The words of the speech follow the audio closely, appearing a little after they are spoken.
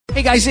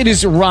Hey guys, it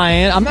is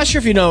Ryan. I'm not sure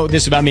if you know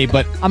this about me,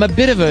 but I'm a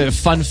bit of a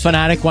fun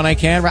fanatic when I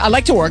can. I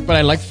like to work, but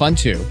I like fun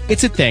too.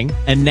 It's a thing.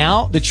 And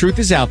now the truth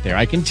is out there.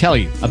 I can tell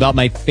you about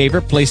my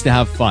favorite place to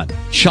have fun.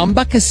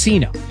 Chumba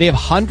Casino. They have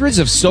hundreds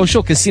of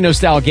social casino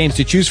style games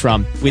to choose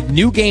from with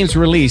new games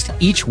released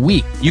each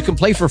week. You can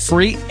play for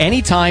free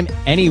anytime,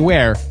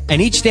 anywhere.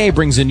 And each day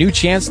brings a new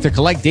chance to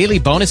collect daily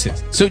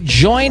bonuses. So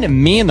join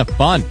me in the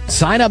fun.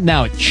 Sign up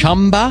now at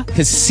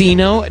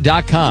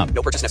ChumbaCasino.com.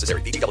 No purchase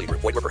necessary. VGW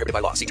Group. Void where prohibited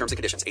by law. See terms and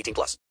conditions.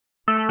 18+.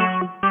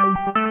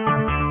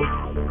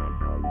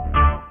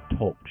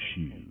 Talk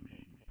shoes.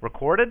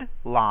 Recorded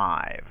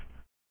live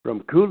from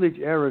Coolidge,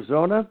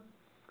 Arizona,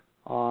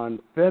 on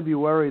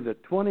February the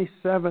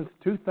 27th,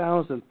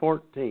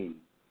 2014.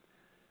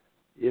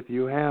 If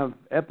you have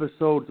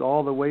episodes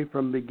all the way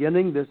from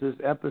beginning, this is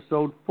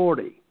episode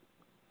 40.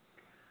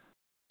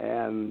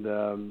 And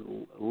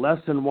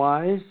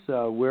lesson-wise,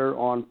 we're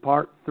on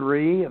part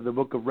 3 of the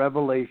book of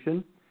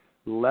Revelation,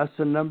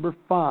 lesson number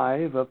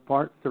 5 of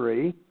part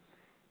 3,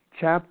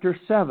 chapter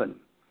 7.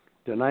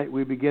 Tonight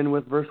we begin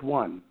with verse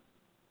 1.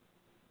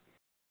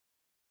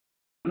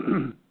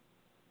 And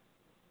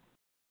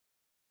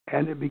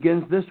it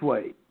begins this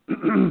way.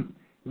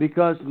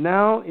 Because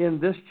now in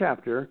this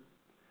chapter,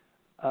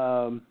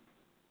 chapter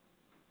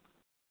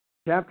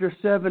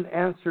 7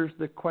 answers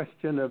the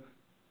question of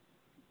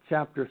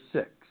chapter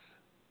 6.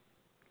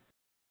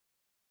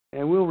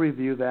 And we'll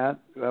review that.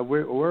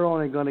 We're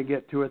only going to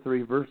get 2 or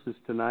 3 verses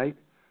tonight.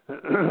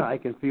 I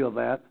can feel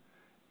that.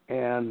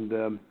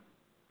 And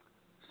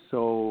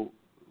so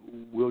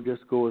we'll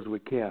just go as we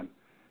can.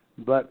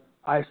 But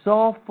I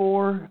saw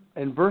 4,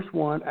 in verse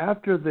 1,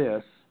 after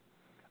this,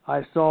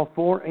 I saw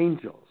 4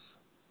 angels.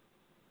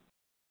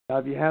 Now,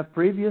 if you have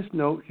previous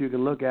notes, you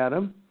can look at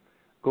them,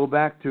 go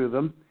back to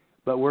them,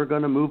 but we're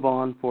going to move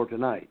on for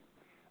tonight.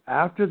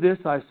 After this,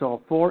 I saw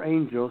 4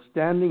 angels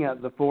standing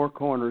at the 4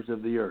 corners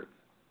of the earth.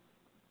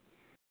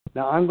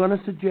 Now, I'm going to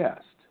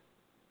suggest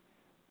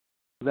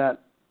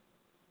that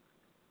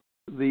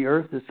the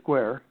earth is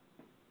square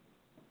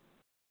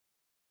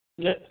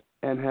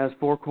and has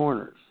 4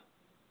 corners.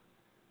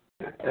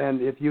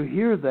 And if you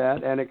hear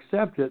that and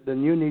accept it,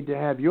 then you need to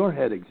have your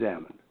head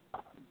examined.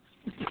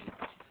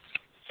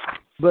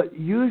 But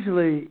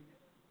usually,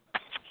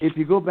 if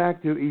you go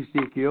back to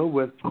Ezekiel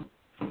with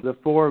the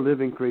 4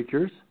 living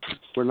creatures,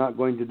 we're not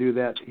going to do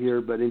that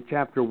here, but in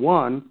chapter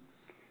 1,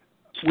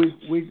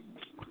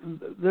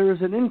 there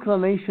is an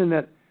inclination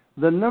that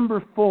the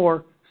number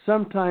 4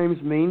 sometimes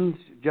means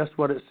just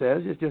what it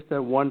says. It's just a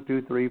 1,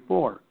 2, 3,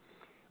 4.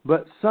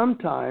 But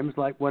sometimes,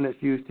 like when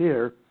it's used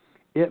here,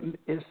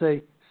 it's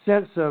a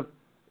sense of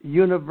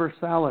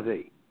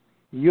universality,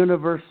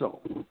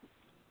 universal.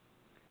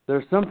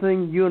 There's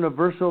something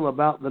universal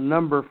about the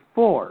number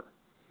 4.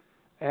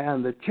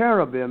 And the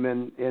cherubim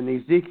in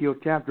Ezekiel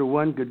chapter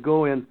 1 could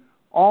go in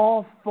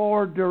all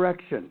 4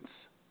 directions.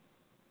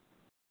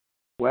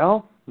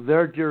 Well,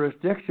 their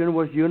jurisdiction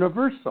was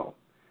universal.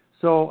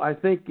 So I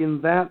think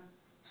in that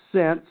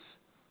sense,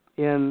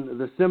 in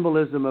the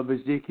symbolism of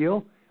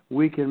Ezekiel,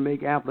 we can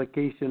make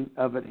application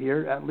of it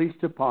here, at least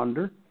to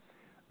ponder,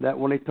 that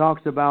when he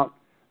talks about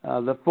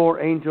the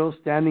 4 angels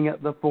standing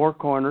at the 4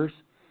 corners,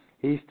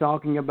 he's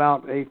talking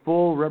about a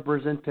full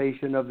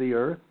representation of the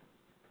earth.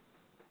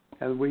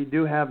 And we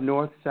do have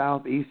north,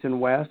 south, east, and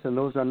west, and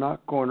those are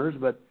not corners,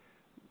 but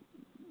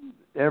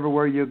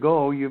everywhere you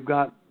go, you've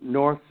got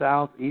north,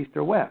 south, east,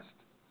 or west.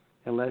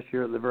 Unless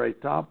you're at the very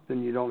top,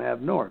 then you don't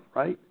have north,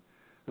 right?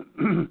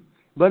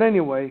 But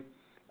anyway,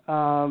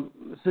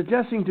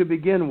 suggesting to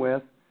begin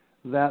with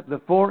that the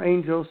 4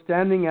 angels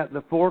standing at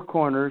the 4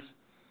 corners,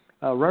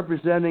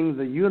 representing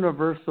the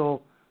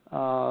universal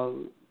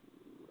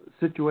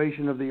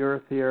situation of the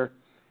earth here,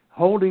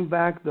 holding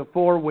back the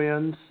 4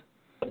 winds.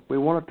 We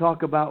want to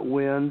talk about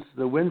winds,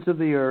 the winds of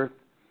the earth.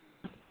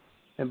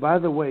 And by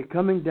the way,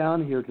 coming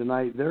down here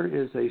tonight, there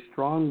is a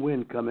strong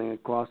wind coming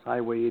across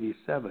Highway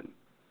 87.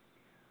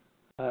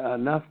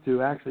 Enough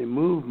to actually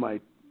move my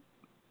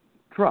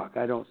truck.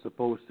 I don't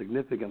suppose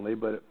significantly,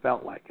 but it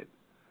felt like it.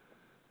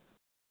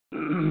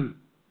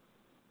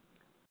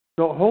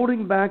 So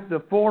holding back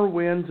the 4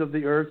 winds of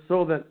the earth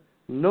so that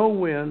no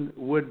wind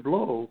would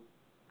blow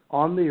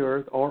on the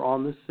earth or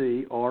on the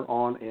sea or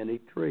on any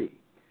tree.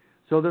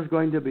 So there's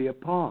going to be a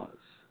pause.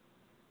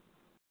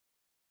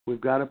 We've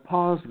got a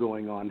pause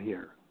going on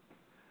here.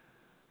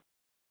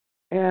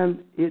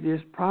 And it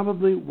is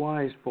probably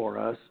wise for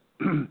us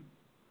to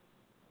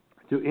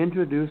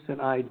introduce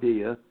an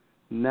idea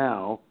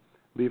now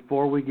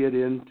before we get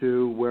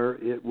into where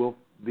it will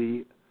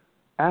be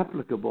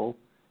applicable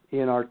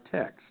in our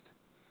text.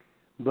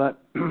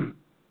 But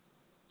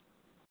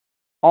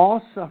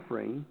all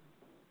suffering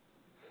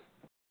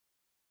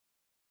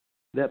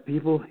that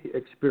people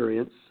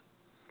experience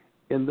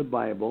in the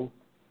Bible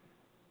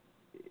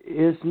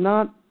is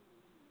not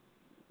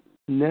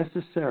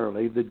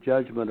necessarily the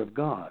judgment of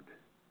God.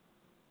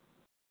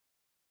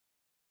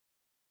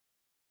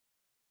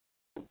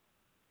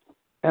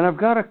 And I've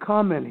got a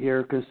comment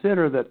here.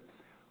 Consider that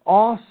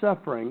all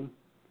suffering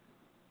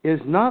is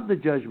not the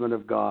judgment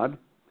of God.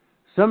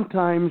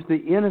 Sometimes the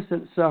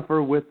innocent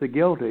suffer with the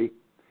guilty,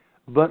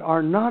 but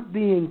are not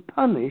being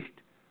punished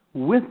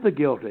with the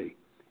guilty,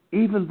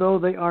 even though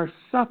they are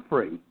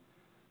suffering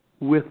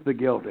with the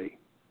guilty.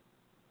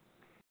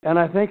 And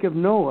I think of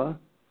Noah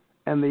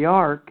and the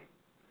ark,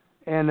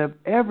 and of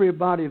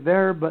everybody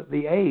there but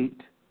the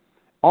 8,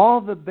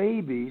 all the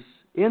babies,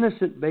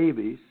 innocent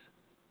babies,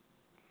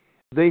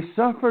 they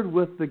suffered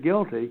with the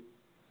guilty,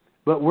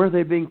 but were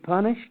they being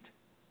punished?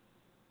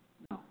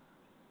 No.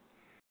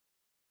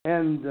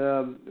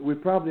 And we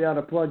probably ought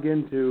to plug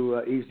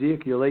into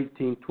Ezekiel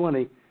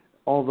 18:20,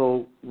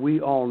 although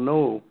we all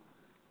know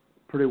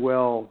pretty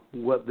well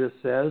what this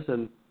says,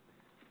 and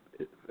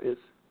it's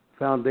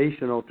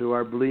foundational to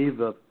our belief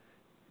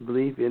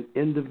in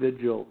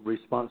individual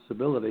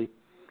responsibility.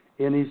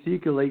 In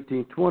Ezekiel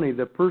 18:20,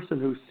 the person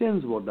who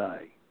sins will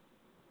die.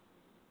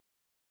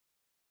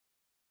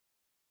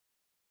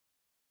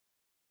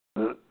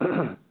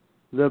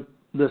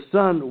 The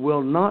son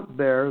will not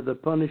bear the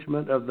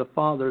punishment of the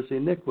father's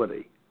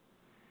iniquity.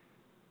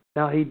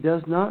 Now, he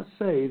does not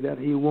say that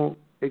he won't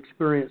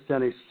experience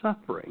any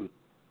suffering,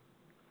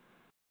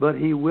 but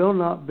he will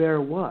not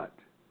bear what?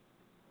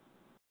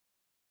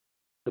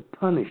 The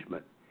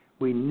punishment.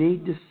 We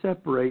need to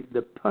separate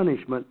the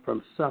punishment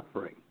from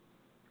suffering.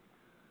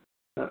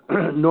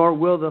 Nor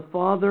will the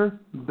father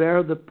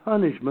bear the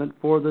punishment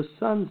for the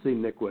son's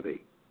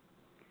iniquity.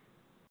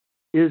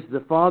 Is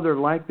the father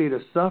likely to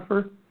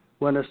suffer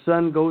when a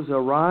son goes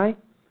awry?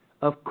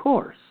 Of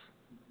course.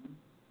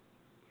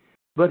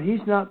 But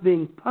he's not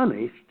being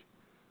punished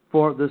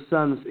for the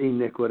son's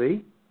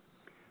iniquity.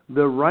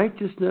 The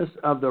righteousness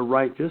of the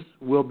righteous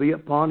will be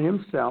upon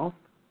himself.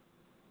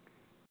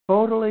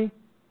 Totally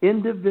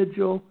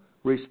individual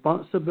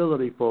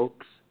responsibility,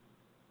 folks.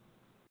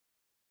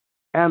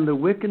 And the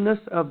wickedness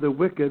of the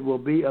wicked will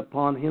be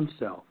upon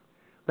himself.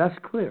 That's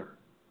clear.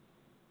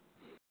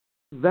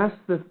 That's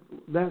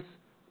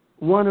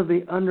one of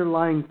the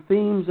underlying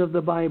themes of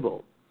the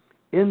Bible.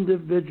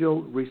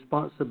 Individual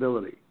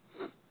responsibility.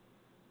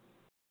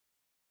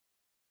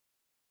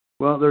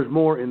 Well, there's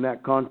more in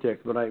that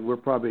context, but we're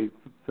probably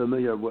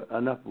familiar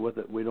enough with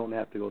it. We don't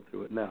have to go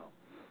through it now.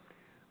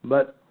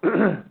 But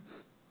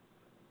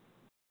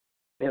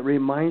it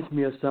reminds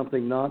me of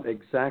something not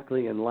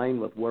exactly in line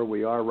with where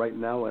we are right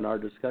now in our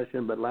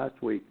discussion, but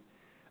last week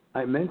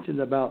I mentioned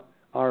about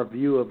our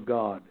view of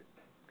God.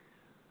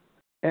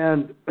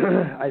 And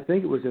I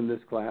think it was in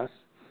this class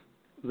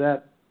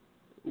that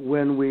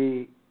when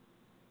we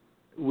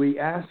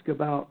ask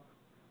about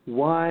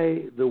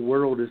why the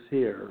world is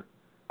here,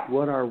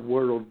 what our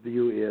world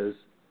view is,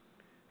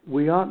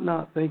 we ought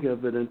not think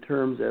of it in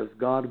terms as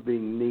God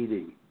being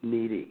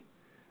needy.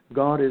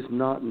 God is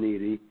not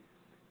needy.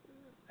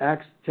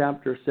 Acts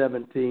chapter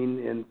 17,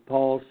 in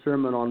Paul's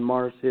sermon on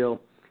Mars Hill,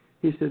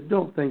 he said,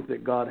 don't think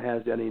that God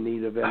has any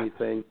need of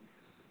anything.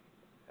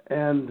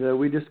 And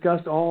we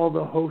discussed all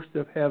the host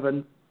of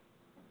heaven.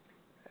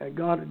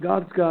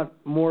 God's got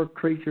more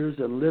creatures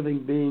and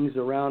living beings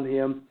around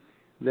him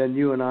than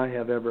you and I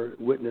have ever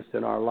witnessed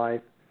in our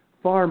life.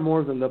 Far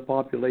more than the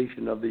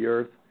population of the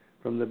earth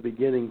from the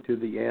beginning to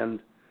the end.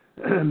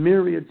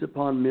 Myriads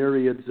upon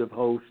myriads of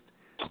hosts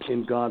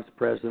in God's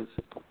presence.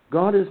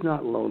 God is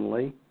not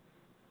lonely.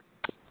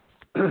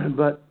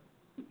 But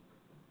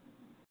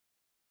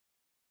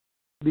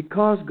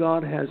because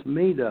God has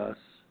made us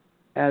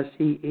as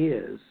he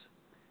is,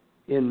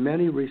 in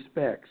many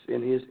respects,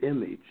 in his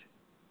image,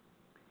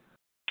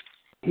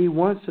 he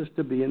wants us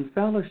to be in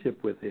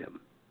fellowship with him.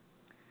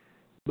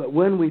 But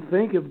when we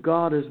think of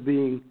God as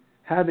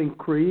having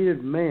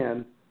created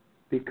man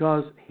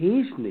because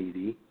he's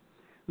needy,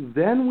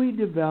 then we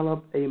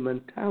develop a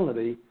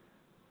mentality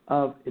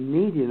of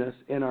neediness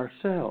in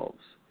ourselves.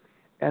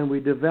 And we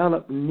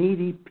develop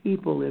needy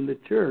people in the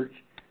church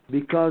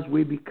because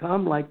we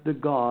become like the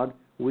God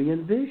we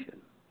envision.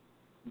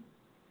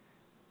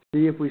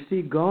 See, if we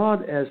see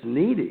God as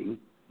needy,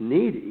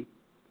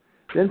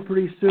 then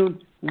pretty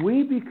soon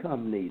we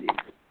become needy.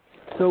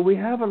 So we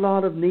have a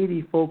lot of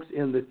needy folks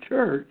in the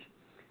church.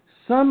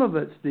 Some of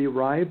it's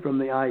derived from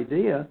the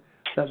idea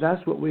that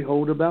that's what we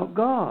hold about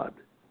God.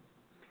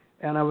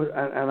 And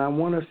I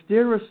want to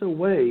steer us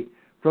away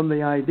from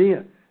the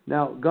idea.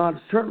 Now, God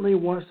certainly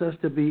wants us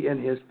to be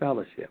in his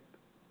fellowship.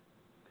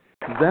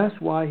 That's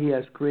why he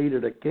has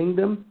created a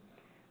kingdom,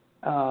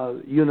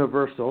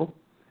 universal,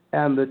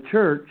 and the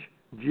church,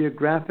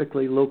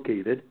 geographically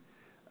located,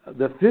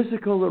 the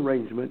physical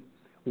arrangement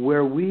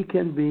where we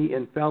can be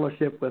in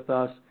fellowship with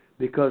us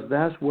because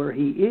that's where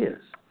he is.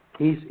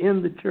 He's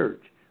in the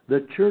church.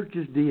 The church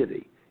is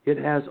deity. It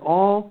has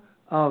all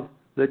of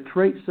the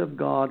traits of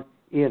God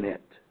in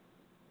it.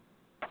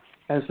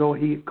 And so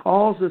he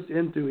calls us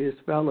into his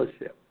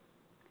fellowship.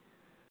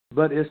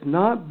 But it's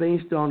not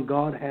based on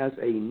God has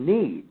a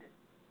need,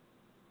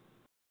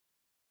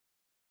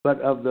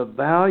 but of the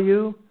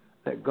value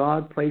that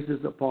God places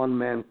upon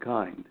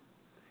mankind.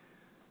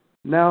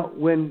 Now,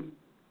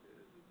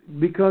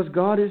 because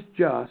God is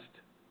just,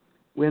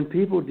 when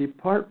people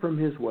depart from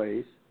his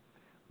ways,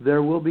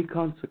 there will be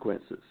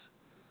consequences.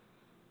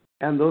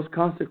 And those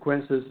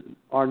consequences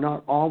are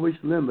not always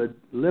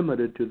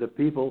limited to the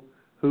people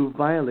who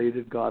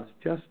violated God's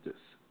justice.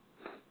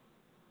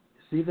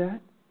 See that?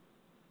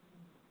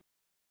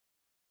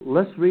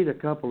 Let's read a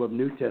couple of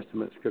New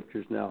Testament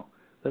scriptures now.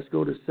 Let's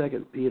go to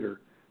 2 Peter.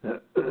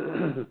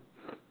 2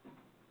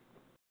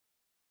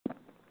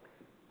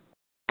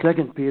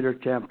 Peter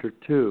chapter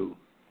 2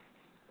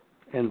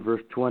 and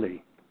verse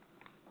 20.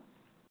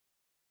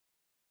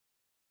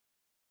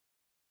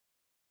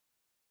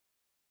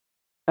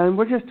 And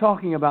we're just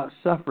talking about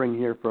suffering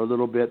here for a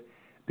little bit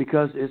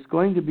because it's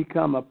going to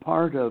become a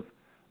part of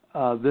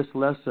this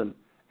lesson,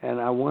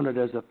 and I want it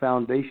as a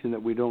foundation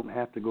that we don't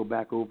have to go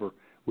back over.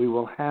 We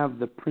will have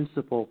the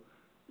principle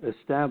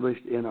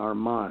established in our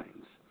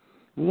minds.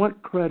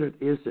 What credit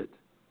is it,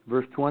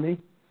 verse 20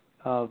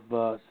 of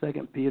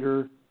 2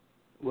 Peter,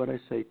 what I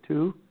say,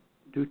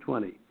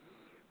 2:20.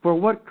 For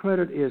what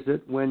credit is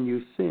it when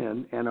you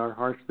sin and are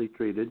harshly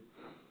treated,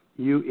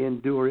 you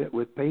endure it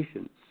with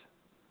patience?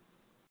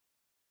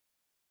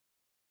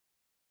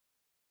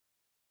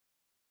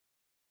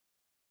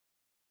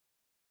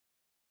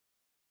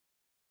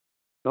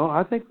 No,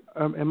 I think.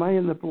 Am I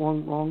in the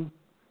wrong?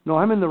 No,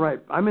 I'm in the right.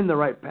 I'm in the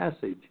right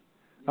passage.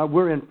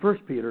 We're in 1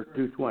 Peter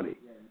 2:20.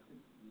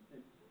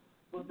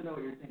 Supposed to know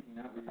what you're thinking,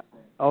 not what you're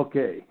saying.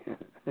 Okay.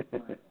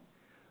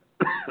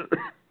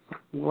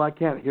 Well, I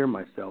can't hear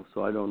myself,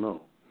 so I don't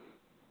know.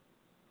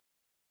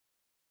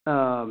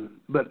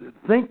 But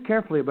think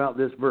carefully about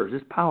this verse.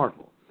 It's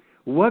powerful.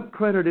 What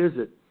credit is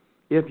it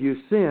if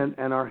you sin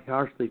and are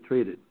harshly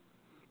treated,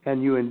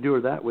 and you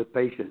endure that with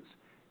patience?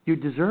 You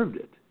deserved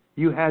it.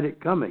 You had it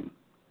coming.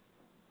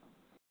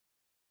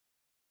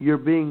 You're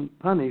being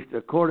punished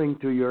according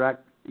to your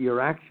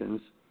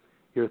actions,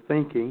 your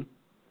thinking.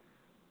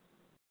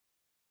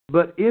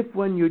 But if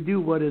when you do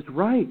what is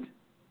right,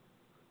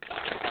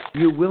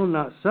 you will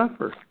not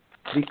suffer,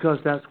 because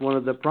that's one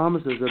of the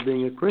promises of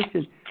being a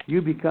Christian.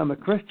 You become a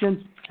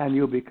Christian and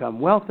you'll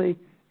become wealthy,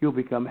 you'll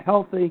become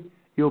healthy,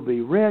 you'll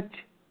be rich,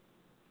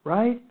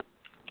 right?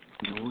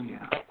 Oh,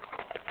 yeah.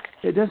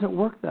 It doesn't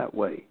work that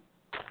way.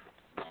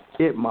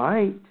 It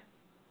might,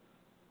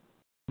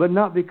 but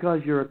not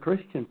because you're a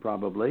Christian,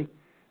 probably.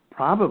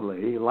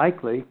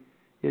 Likely,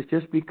 it's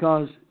just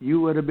because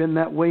you would have been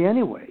that way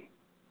anyway,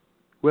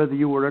 whether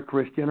you were a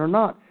Christian or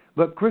not.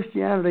 But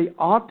Christianity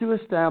ought to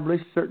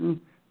establish certain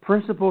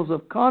principles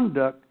of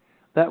conduct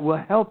that will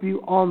help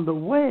you on the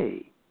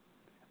way.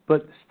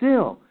 But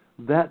still,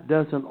 that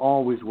doesn't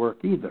always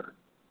work either.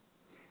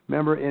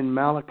 Remember in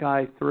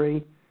Malachi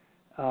 3,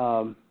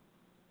 the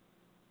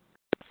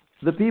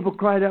people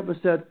cried up and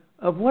said,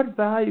 of what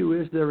value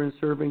is there in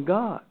serving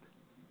God?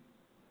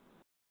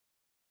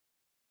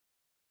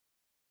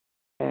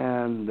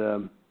 And,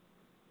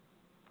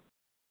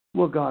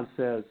 God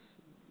says,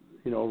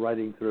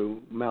 writing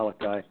through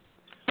Malachi,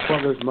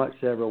 well, there's much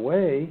every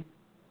way.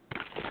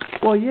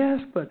 Well, yes,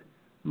 but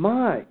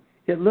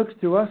it looks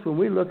to us when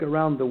we look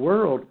around the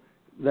world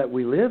that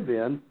we live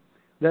in,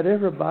 that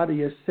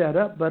everybody is set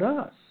up but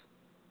us.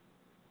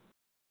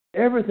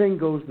 Everything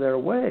goes their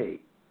way.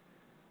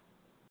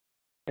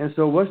 And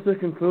so what's the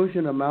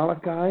conclusion of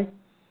Malachi,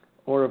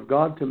 or of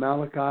God to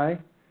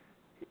Malachi?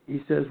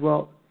 He says,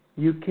 well,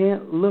 you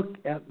can't look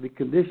at the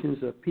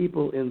conditions of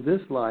people in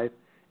this life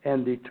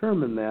and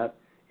determine that.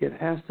 It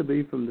has to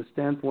be from the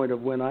standpoint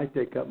of when I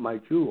take up my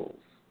jewels.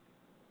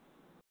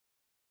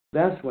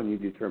 That's when you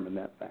determine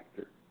that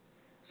factor.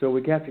 So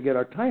we have to get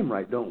our time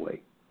right, don't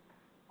we?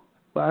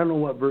 But I don't know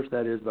what verse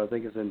that is, but I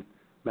think it's in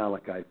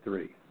Malachi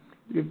 3.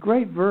 A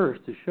great verse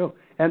to show.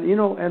 And,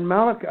 and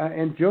Malachi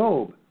and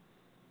Job.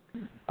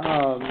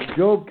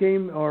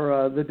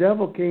 The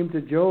devil came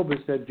to Job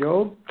and said,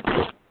 Job,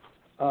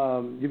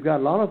 you've got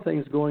a lot of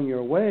things going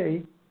your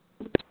way,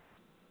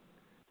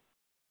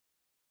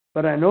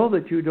 but I know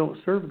that you don't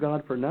serve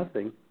God for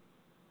nothing.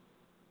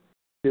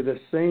 To the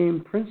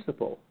same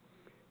principle.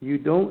 You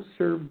don't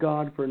serve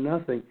God for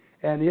nothing.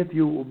 And if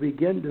you will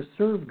begin to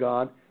serve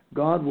God,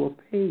 God will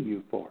pay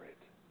you for it.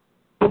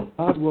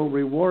 God will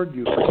reward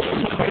you for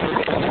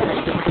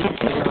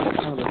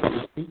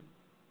it.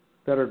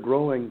 That are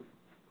growing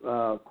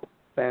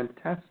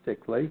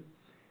fantastically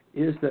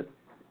is that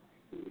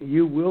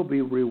you will be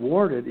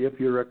rewarded if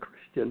you're a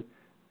Christian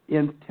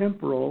in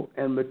temporal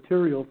and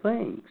material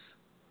things.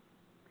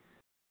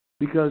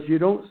 Because you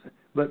don't,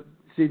 but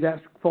see,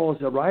 that falls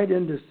right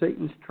into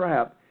Satan's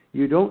trap.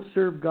 You don't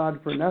serve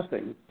God for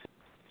nothing.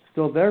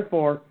 So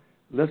therefore,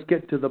 let's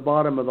get to the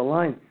bottom of the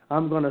line.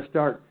 I'm going to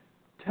start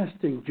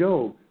testing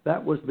Job.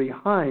 That was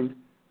behind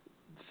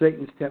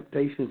Satan's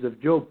temptations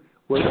of Job,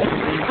 where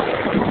everything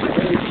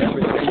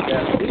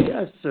that he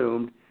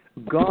assumed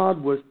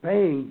God was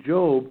paying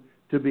Job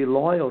to be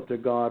loyal to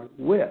God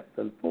with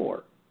and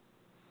for.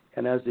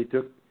 And as he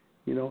took,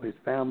 his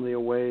family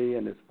away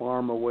and his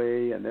farm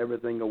away and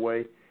everything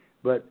away,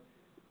 but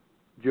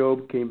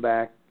Job came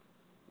back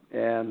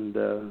and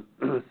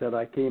said,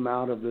 I came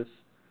out of this,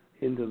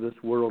 into this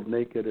world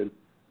naked, and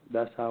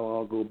that's how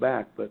I'll go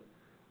back, but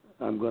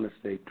I'm going to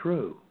stay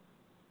true.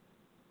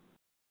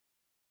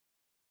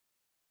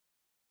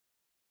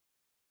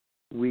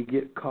 we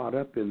get caught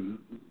up in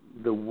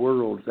the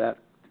world's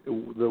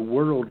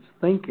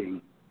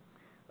thinking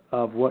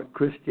of what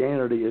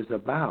Christianity is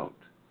about,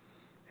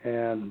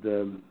 and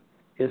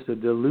it's a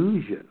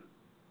delusion.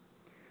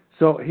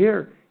 So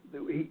here,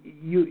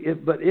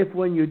 if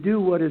when you do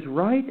what is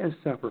right and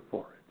suffer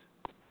for it.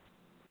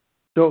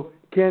 So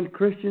can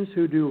Christians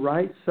who do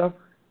right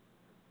suffer?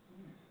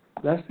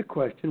 That's the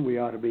question we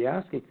ought to be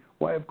asking.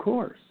 Why, of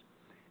course.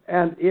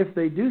 And if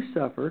they do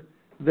suffer,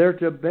 they're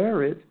to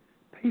bear it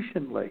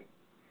patiently.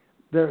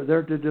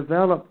 They're to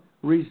develop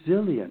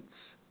resilience,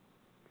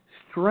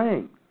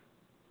 strength.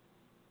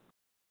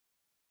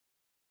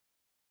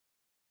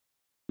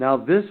 Now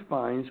this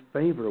finds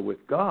favor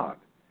with God.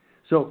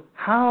 So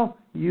how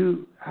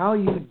you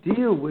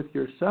deal with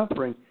your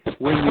suffering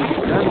when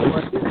you've done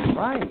what is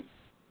right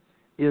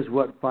is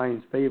what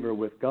finds favor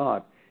with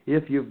God.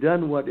 If you've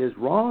done what is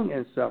wrong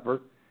and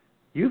suffer,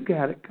 you've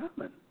got it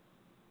coming.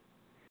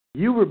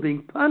 You were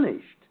being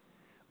punished.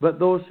 But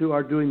those who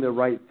are doing the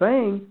right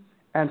thing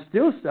and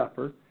still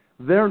suffer,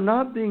 they're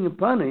not being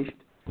punished,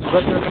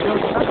 but they're still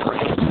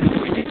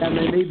suffering. And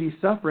they may be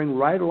suffering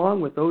right along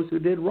with those who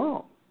did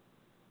wrong.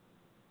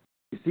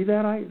 You see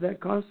that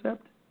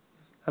concept?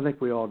 I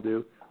think we all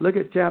do. Look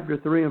at chapter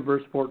 3 and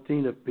verse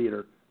 14 of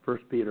Peter, 1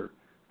 Peter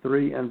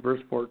 3 and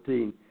verse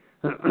 14.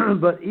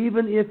 But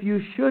even if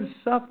you should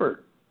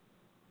suffer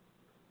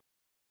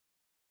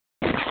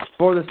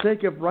for the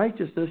sake of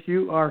righteousness,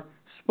 you are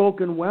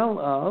spoken well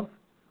of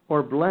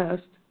or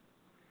blessed,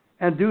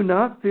 and do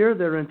not fear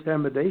their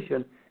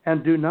intimidation,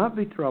 and do not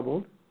be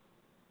troubled.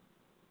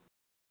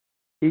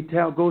 He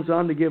goes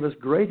on to give us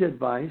great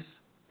advice,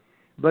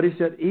 but he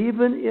said,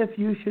 even if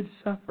you should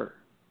suffer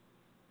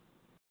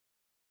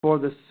for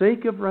the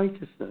sake of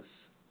righteousness,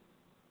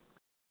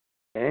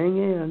 hang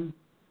in,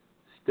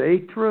 stay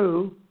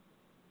true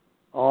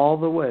all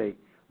the way.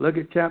 Look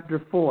at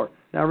chapter 4.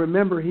 Now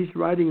remember, he's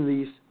writing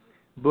these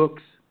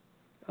books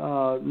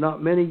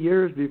not many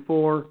years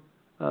before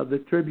at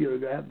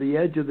the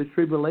edge of the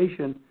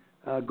tribulation,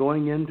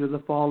 going into the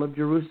fall of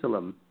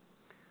Jerusalem.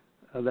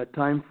 That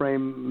time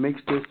frame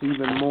makes this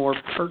even more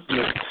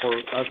pertinent for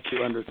us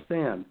to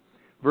understand.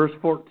 Verse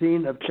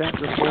 14 of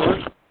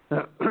chapter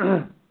 4.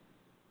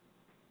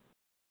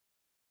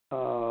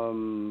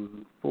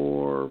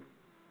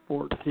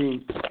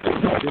 4:14.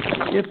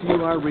 If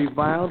you are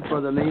reviled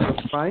for the name of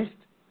Christ,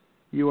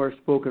 you are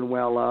spoken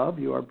well of,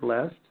 you are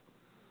blessed,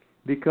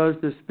 because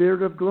the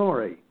Spirit of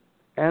glory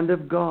and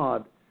of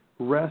God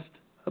rest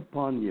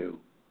upon you.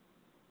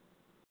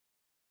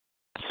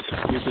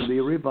 You can be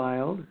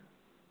reviled.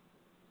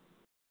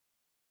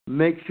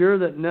 Make sure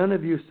that none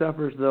of you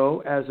suffers,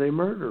 though, as a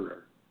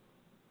murderer,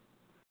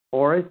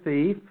 or a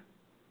thief,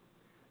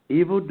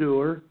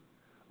 evildoer,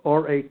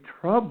 or a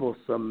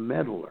troublesome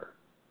meddler.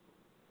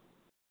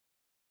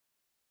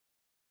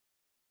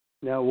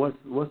 Now,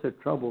 what's a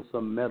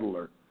troublesome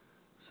meddler?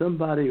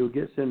 Somebody who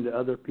gets into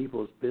other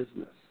people's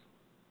business.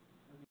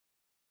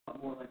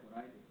 More like what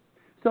I do.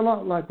 It's a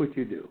lot like what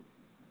you do.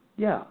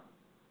 Yeah.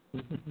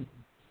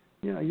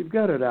 Yeah, you've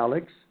got it,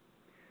 Alex.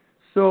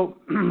 So,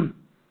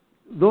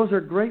 those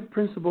are great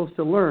principles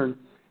to learn,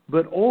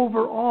 but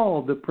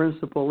overall the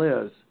principle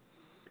is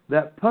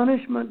that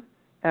punishment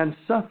and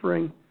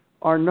suffering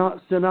are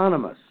not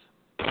synonymous.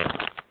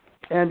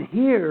 And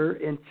here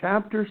in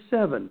chapter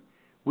 7,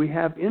 we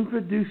have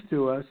introduced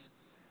to us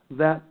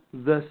that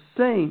the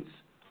saints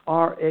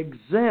are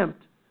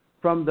exempt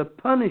from the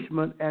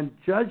punishment and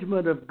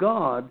judgment of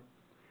God,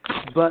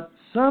 but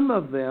some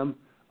of them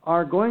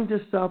are going to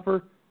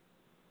suffer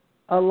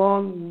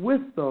along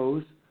with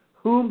those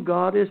whom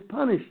God is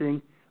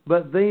punishing,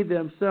 but they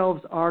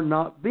themselves are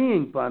not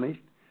being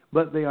punished,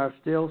 but they are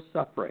still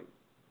suffering.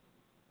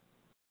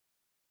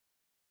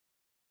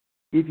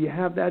 If you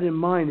have that in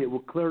mind, it will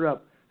clear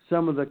up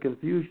some of the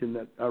confusion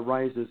that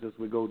arises as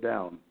we go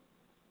down.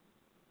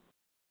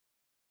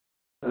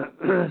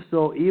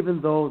 So even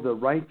though the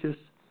righteous,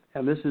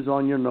 and this is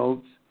on your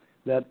notes,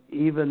 that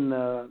even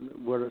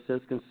where it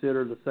says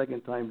consider the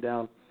second time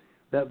down,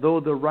 that though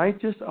the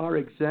righteous are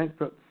exempt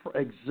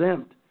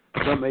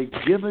from a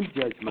given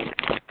judgment,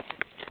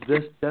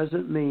 this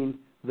doesn't mean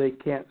they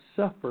can't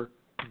suffer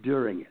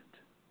during it.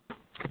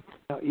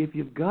 Now, if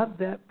you've got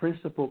that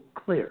principle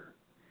clear,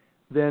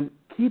 then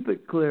keep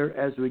it clear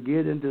as we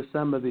get into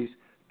some of these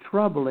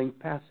troubling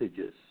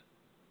passages.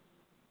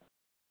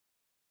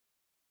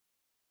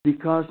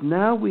 Because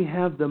now we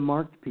have the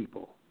marked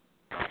people.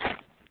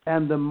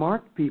 And the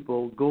marked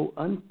people go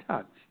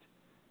untouched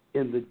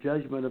in the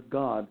judgment of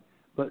God,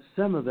 but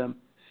some of them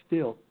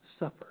still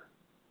suffer.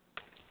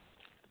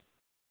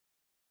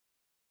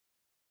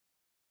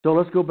 So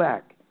let's go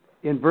back.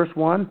 In verse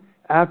 1,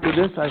 after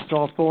this I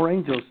saw 4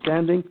 angels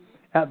standing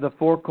at the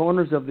 4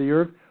 corners of the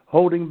earth,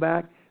 holding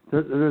back.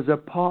 There's a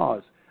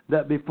pause.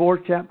 That before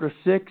chapter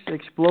 6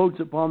 explodes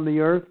upon the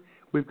earth,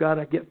 we've got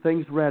to get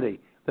things ready.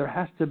 There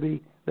has to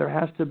be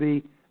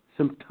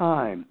some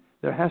time.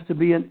 There has to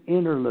be an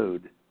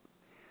interlude.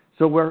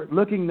 So we're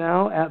looking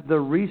now at the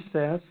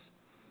recess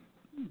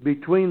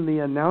between the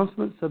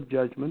announcements of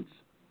judgments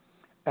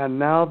and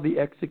now the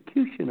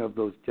execution of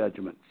those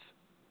judgments.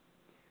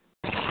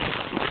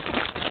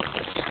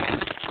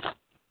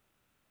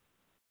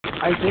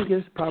 I think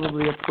it's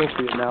probably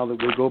appropriate now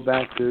that we go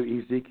back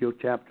to Ezekiel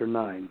chapter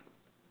 9.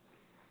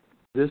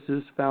 This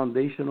is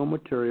foundational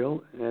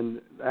material,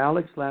 and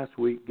Alex last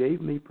week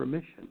gave me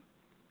permission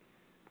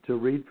to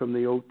read from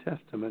the Old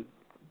Testament.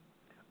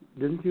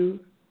 Didn't you,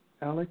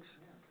 Alex?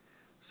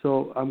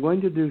 So I'm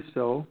going to do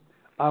so.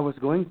 I was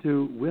going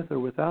to with or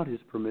without his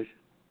permission,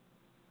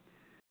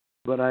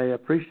 but I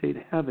appreciate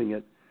having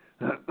it.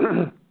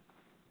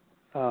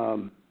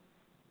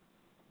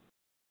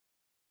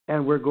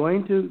 And we're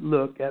going to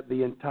look at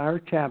the entire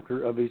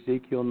chapter of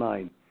Ezekiel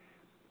 9.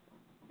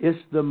 It's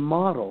the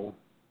model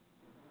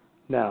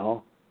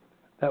now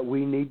that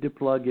we need to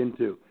plug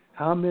into.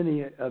 How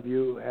many of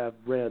you have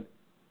read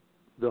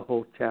the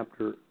whole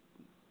chapter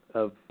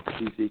of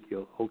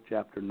Ezekiel, whole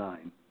chapter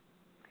 9?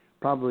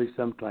 Probably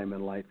sometime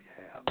in life you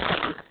have.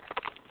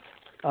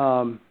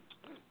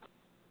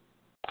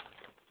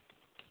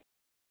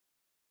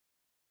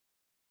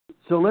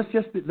 So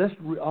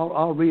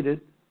I'll read it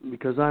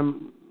because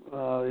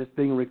it's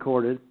being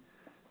recorded.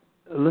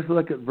 Let's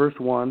look at verse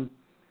 1.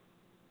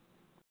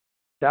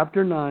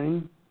 Chapter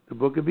 9, the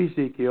book of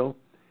Ezekiel.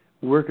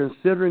 We're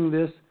considering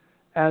this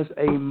as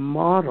a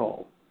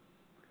model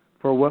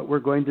for what we're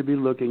going to be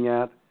looking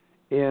at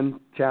in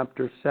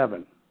chapter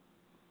 7.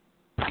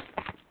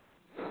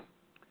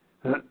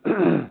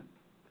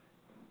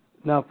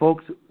 Now,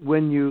 folks,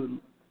 when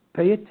you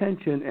pay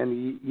attention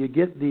and you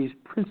get these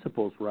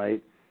principles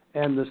right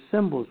and the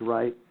symbols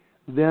right,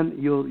 then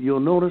you'll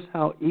notice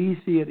how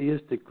easy it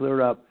is to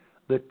clear up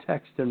the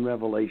text in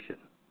Revelation.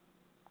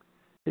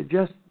 It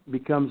just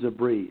becomes a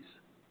breeze.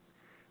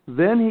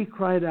 Then he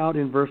cried out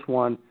in verse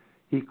 1,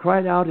 he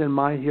cried out in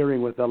my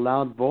hearing with a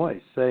loud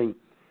voice, saying,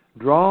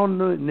 "Draw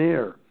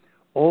near,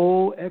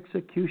 O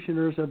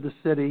executioners of the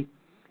city,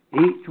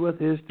 each with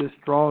his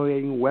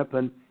destroying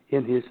weapon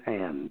in his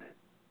hand."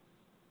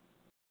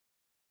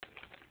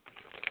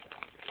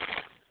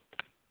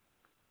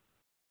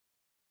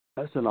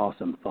 That's an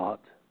awesome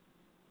thought.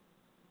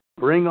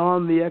 Bring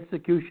on the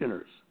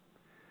executioners.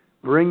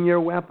 Bring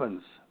your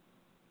weapons.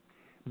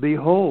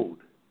 Behold,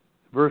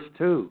 verse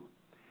 2,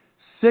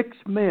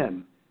 6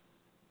 men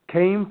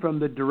came from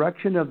the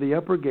direction of the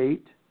upper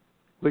gate,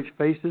 which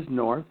faces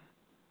north,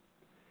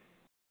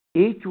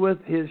 each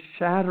with his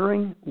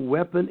shattering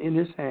weapon in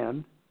his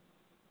hand.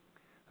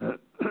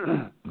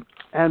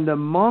 And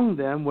among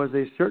them was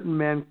a certain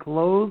man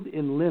clothed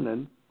in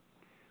linen,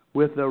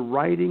 with a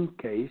writing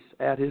case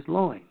at his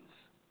loins.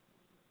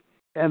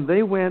 And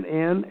they went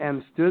in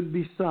and stood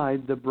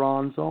beside the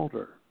bronze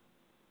altar.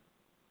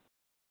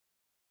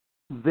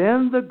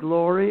 Then the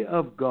glory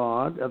of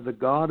God, of the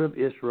God of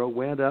Israel,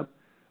 went up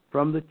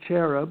from the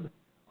cherub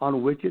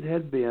on which it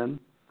had been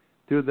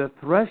to the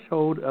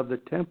threshold of the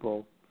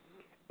temple,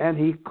 and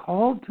he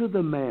called to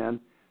the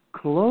man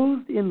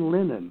clothed in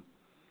linen,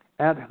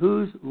 at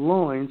whose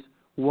loins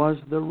was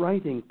the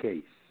writing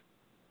case.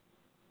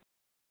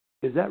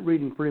 Is that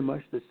reading pretty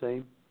much the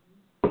same?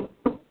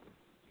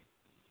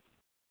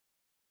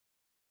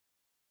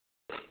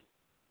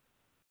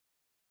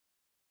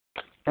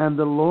 And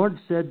the Lord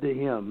said to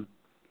him,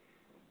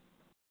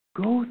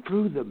 "Go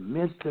through the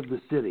midst of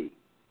the city,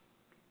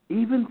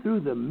 even through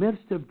the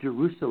midst of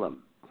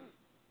Jerusalem.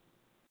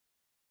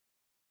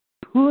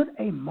 Put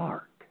a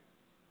mark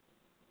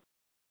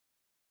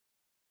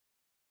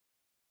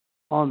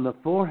on the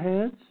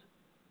foreheads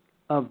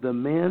of the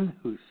men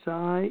who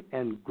sigh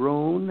and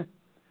groan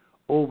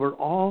over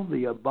all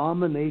the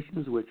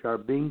abominations which are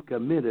being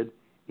committed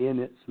in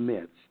its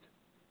midst."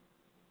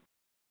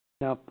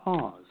 Now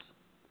pause.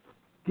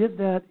 Get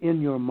that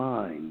in your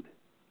mind.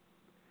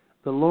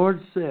 The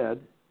Lord said,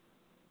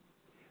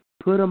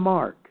 put a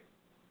mark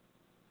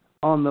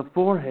on the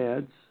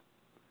foreheads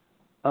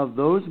of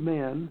those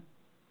men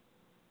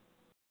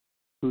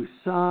who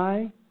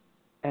sigh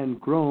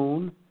and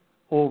groan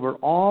over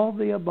all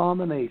the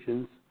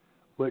abominations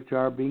which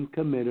are being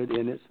committed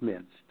in its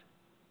midst.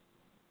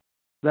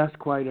 That's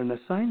quite an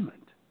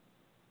assignment.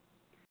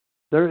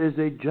 There is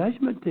a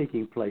judgment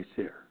taking place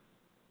here.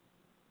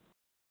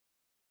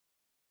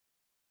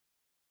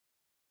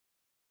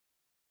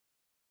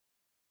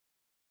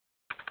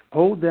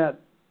 Hold that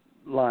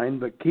line,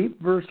 but keep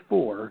verse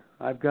 4.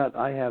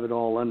 I have it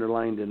all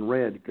underlined in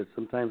red because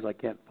sometimes I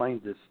can't find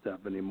this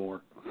stuff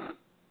anymore.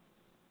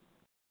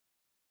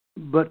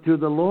 But to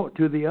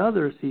the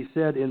others he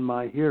said in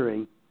my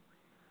hearing,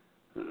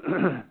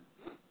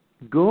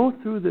 "Go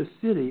through the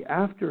city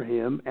after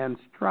him and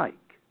strike."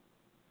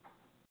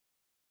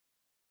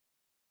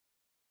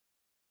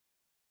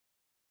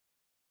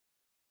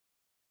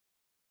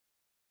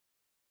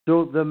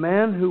 So the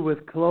man who was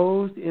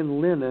clothed in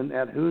linen,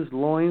 at whose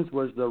loins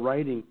was the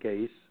writing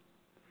case,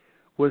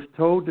 was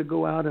told to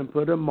go out and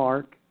put a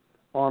mark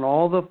on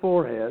all the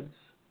foreheads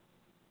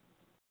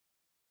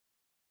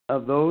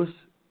of those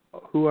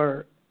who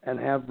are and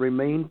have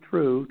remained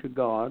true to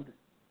God.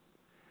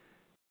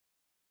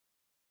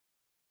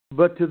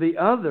 But to the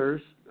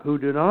others who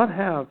do not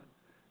have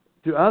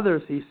To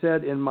others he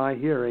said in my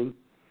hearing,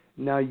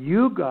 now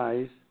you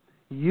guys,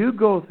 you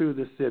go through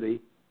the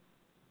city.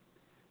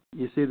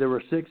 You see, there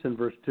were 6 in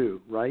verse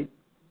 2, right?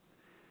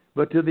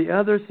 But to the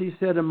others he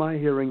said in my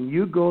hearing,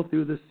 you go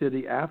through the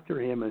city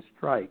after him and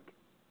strike.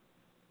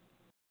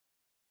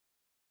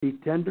 Be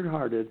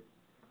tender-hearted,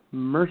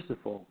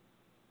 merciful.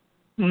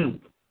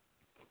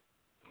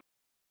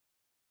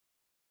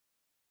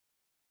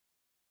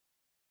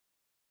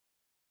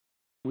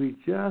 We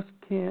just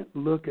can't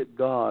look at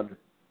God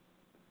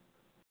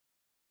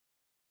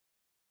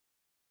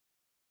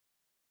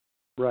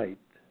right.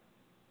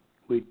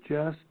 We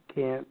just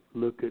can't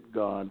look at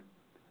God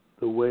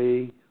the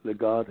way the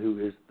God who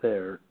is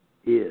there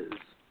is.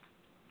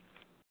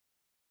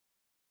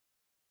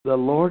 The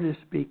Lord is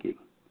speaking.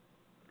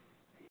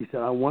 He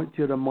said, I want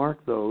you to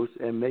mark those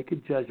and make a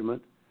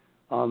judgment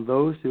on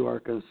those who are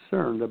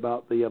concerned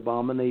about the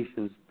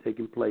abominations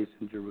taking place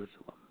in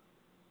Jerusalem.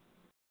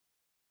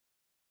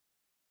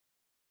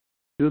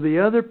 To the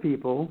other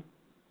people,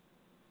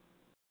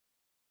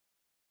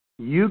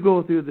 you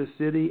go through the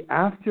city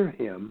after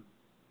him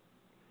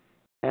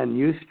and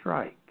you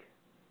strike.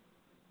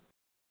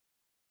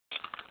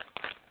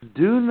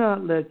 Do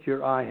not let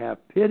your eye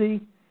have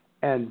pity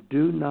and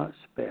do not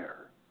spare.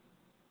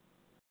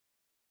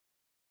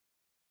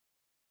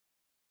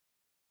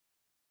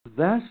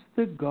 That's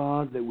the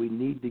God that we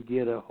need to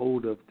get a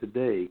hold of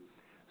today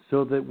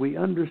so that we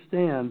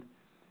understand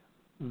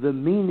the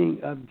meaning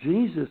of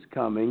Jesus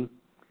coming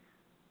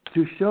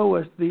to show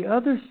us the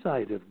other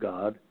side of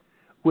God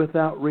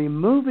without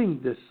removing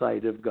this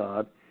side of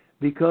God,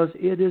 because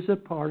it is a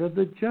part of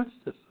the justice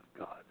of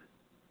God.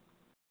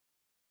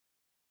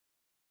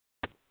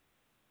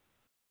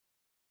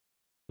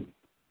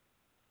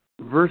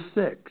 Verse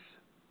 6,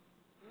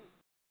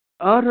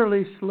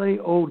 utterly slay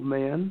old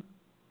men,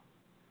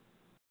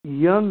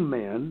 young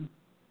men,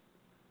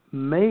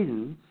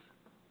 maidens,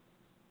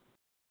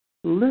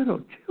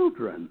 little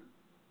children,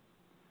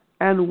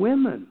 and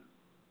women.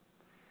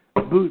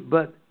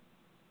 But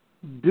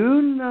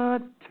do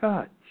not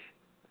touch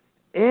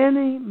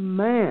any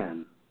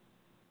man.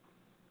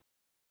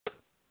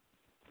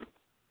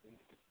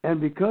 And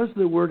because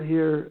the word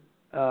here,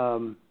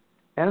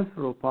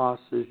 anthropos,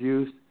 is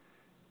used,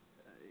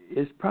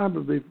 is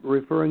probably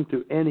referring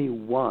to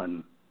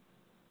anyone.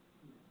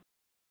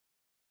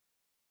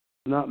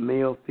 Not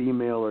male,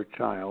 female, or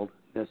child,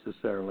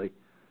 necessarily.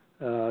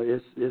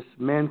 It's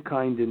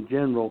mankind in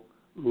general,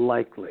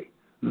 likely.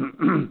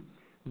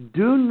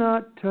 Do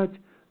not touch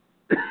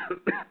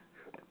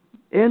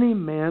any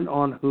man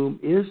on whom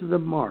is the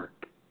mark,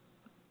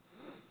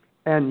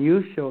 and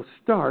you shall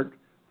start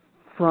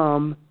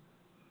from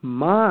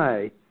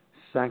my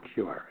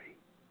sanctuary,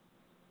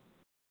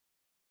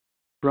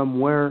 from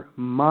where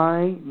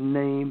my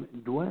name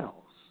dwells.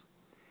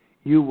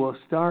 You will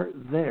start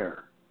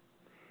there.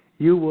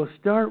 You will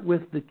start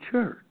with the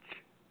church.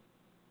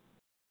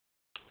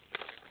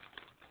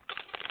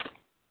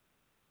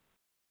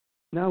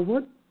 Now,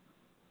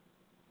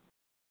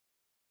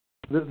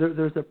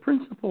 there's a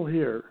principle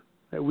here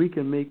that we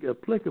can make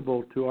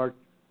applicable to our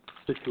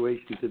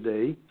situation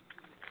today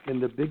in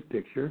the big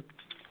picture,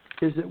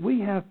 is that we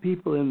have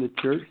people in the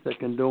church that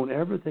condone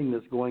everything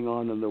that's going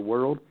on in the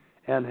world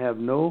and have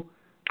no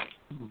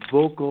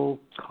vocal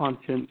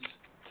conscience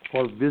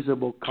or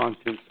visible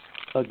conscience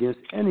against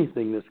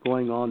anything that's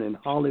going on in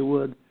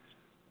Hollywood,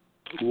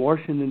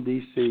 Washington,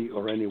 D.C.,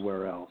 or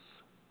anywhere else.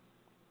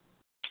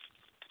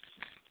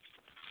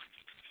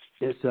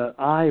 It's an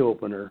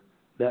eye-opener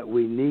that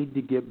we need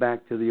to get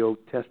back to the Old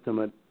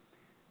Testament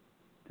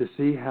to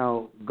see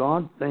how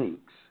God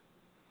thinks,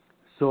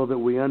 so that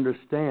we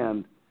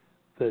understand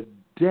the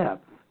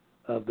depth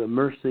of the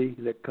mercy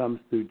that comes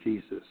through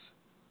Jesus.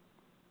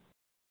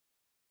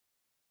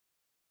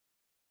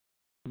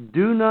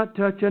 Do not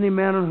touch any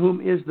man on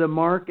whom is the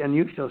mark, and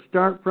you shall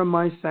start from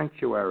my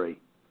sanctuary.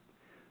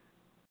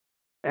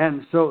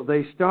 And so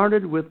they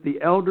started with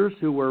the elders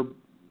who were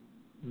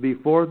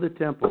before the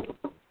temple.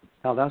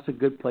 Now that's a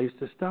good place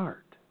to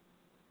start.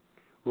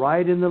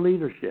 Right in the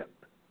leadership.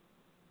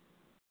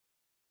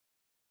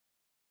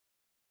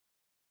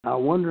 I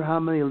wonder how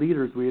many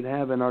leaders we'd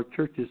have in our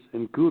churches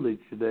in Coolidge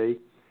today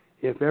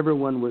if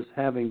everyone was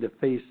having to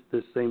face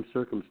this same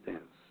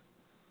circumstance.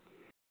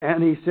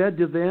 And he said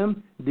to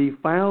them,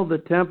 defile the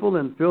temple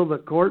and fill the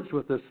courts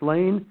with the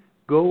slain,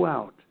 go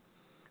out.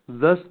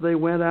 Thus they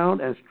went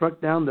out and struck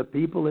down the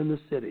people in the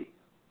city.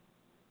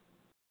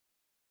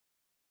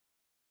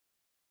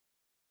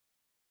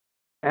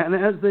 And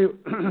as they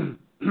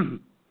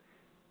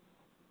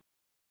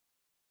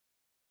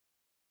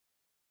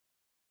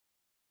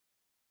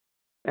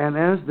and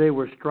as they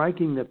were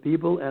striking the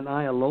people, and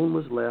I alone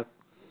was left,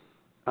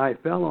 I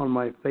fell on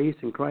my face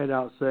and cried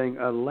out, saying,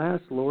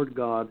 Alas, Lord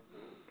God,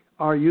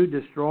 are you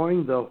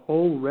destroying the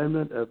whole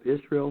remnant of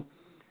Israel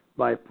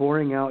by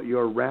pouring out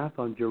your wrath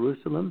on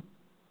Jerusalem?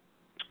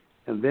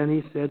 And then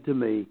he said to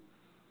me,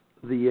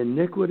 the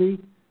iniquity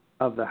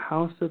of the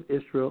house of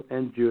Israel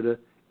and Judah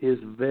is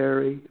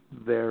very,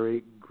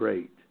 very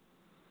great.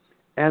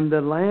 And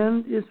the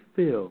land is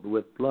filled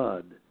with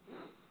blood.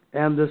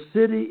 and the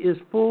city is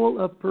full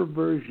of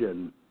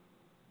perversion.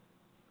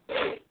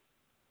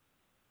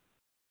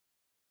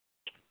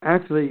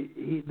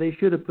 Actually, they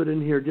should have put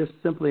in here just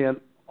simply an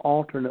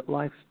alternate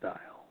lifestyle.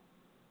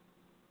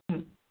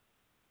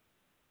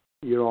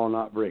 You're all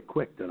not very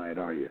quick tonight,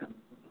 are you?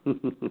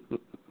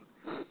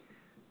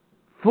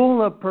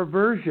 Full of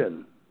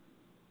perversion.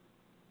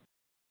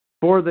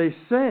 For they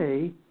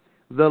say,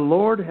 the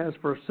Lord has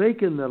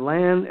forsaken the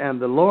land,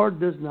 and the Lord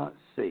does not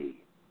see.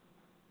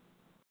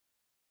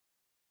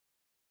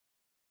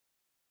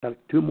 Got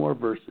 2 more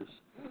verses.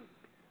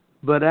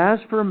 But as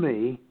for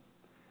me,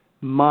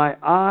 my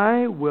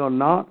eye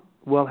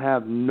will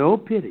have no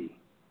pity,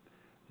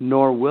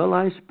 nor will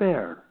I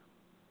spare,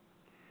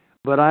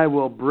 but I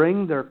will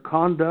bring their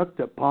conduct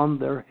upon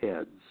their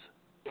heads.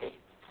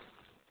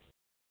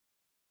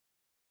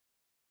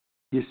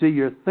 You see,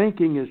 your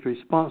thinking is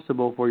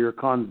responsible for your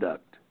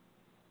conduct.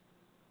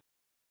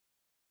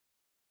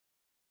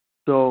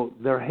 So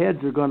their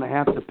heads are going to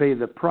have to pay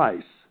the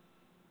price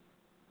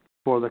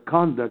for the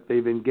conduct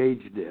they've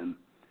engaged in.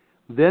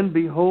 Then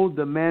behold,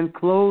 the man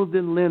clothed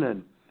in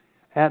linen,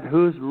 at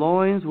whose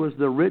loins was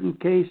the written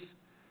case,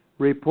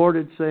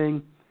 reported,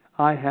 saying,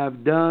 I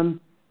have done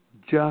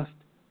just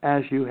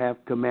as you have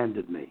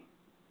commanded me.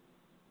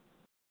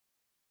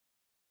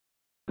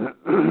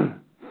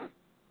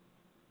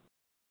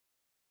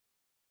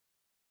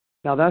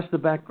 Now that's the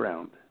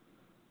background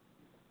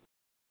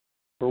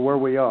for where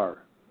we are.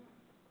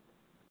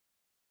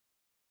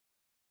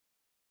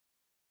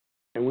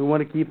 And we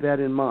want to keep that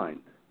in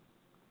mind.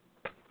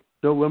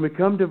 So when we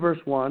come to verse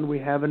 1, we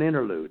have an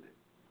interlude.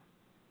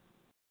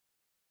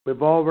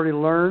 We've already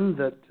learned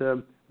that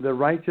the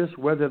righteous,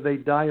 whether they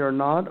die or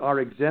not,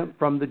 are exempt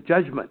from the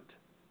judgment.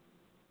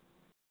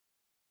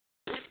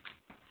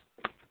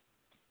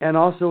 And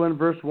also in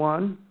verse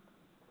 1,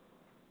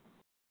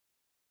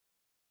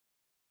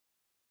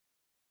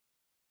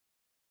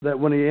 that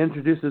when he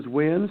introduces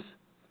winds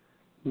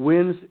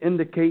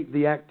indicate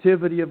the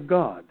activity of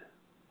God.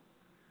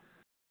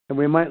 And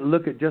we might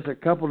look at just a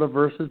couple of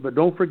verses, but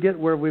don't forget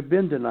where we've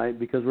been tonight,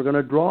 because we're going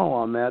to draw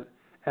on that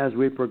as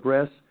we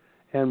progress,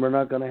 and we're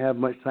not going to have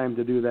much time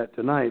to do that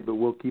tonight, but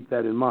we'll keep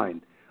that in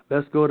mind.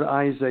 Let's go to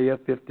Isaiah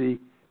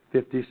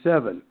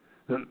 57.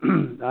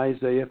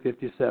 Isaiah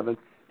 57.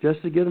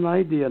 Just to get an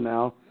idea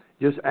now,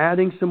 just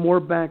adding some more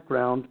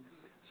background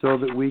so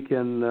that we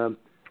can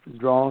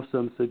draw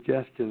some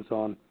suggestions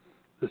on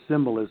the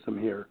symbolism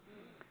here.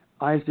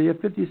 Isaiah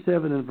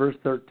 57 and verse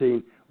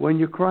 13. When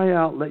you cry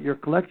out, let your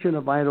collection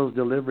of idols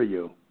deliver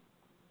you.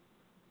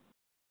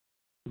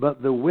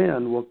 But the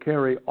wind will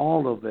carry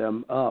all of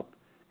them up,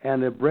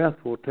 and a breath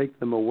will take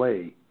them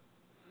away.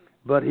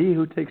 But he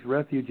who takes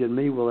refuge in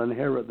me will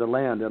inherit the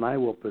land, and I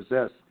will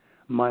possess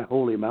my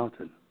holy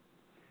mountain.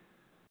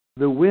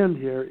 The wind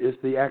here is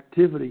the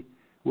activity,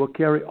 will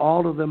carry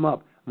all of them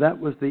up. That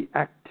was the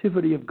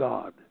activity of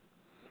God.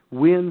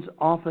 Winds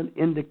often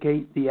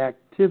indicate the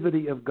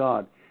activity of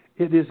God.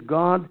 It is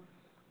God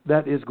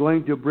that is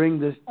going to bring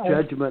this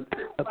judgment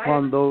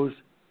upon those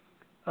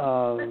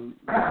about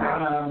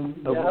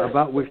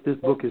which this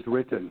book is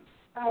written.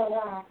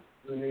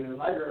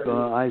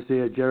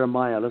 Isaiah,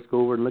 Jeremiah. Let's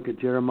go over and look at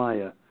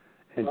Jeremiah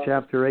in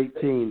chapter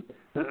 18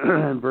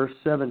 and verse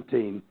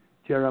 17.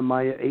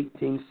 Jeremiah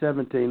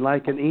 18:17.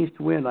 Like an east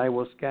wind I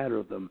will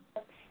scatter them.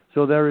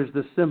 So there is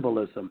the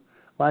symbolism.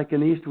 Like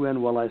an east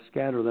wind will I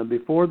scatter them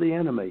before the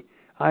enemy.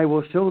 I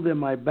will show them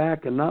my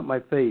back and not my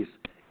face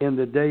in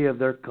the day of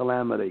their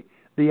calamity.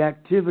 The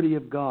activity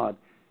of God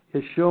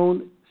is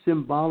shown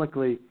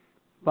symbolically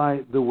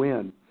by the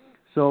wind.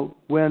 So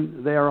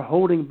when they are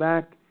holding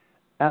back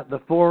at the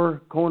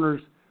 4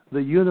 corners,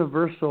 the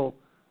universal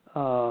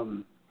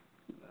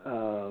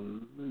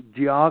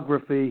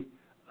geography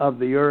of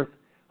the earth,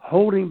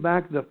 holding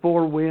back the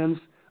 4 winds,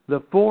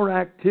 the 4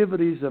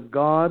 activities of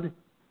God,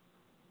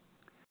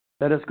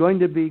 that it's going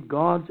to be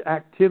God's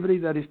activity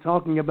that he's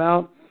talking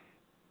about,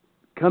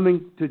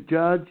 coming to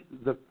judge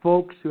the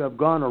folks who have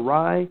gone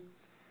awry.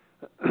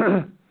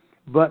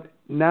 But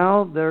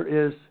now there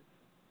is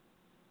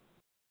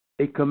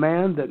a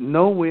command that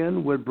no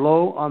wind would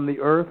blow on the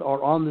earth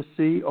or on the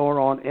sea or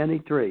on any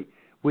tree.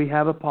 We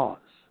have a pause.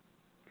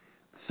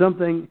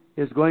 Something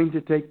is going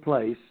to take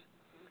place.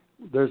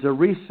 There's a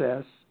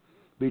recess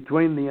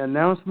between the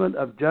announcement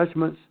of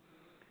judgments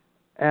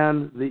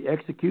and the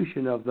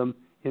execution of them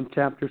in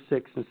chapter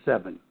 6 and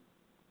 7.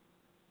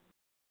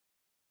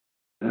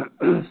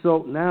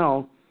 So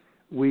now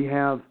we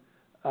have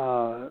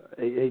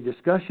a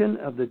discussion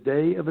of the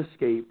day of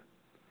escape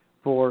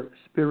for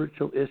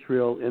spiritual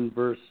Israel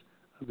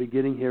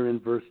beginning here in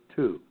verse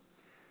 2.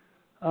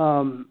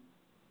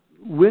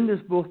 Wind is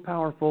both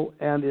powerful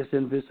and is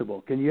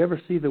invisible. Can you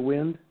ever see the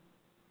wind?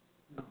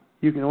 No.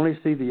 You can only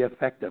see the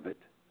effect of it.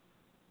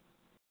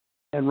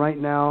 And right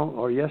now,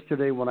 or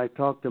yesterday when I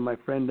talked to my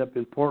friend up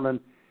in Portland,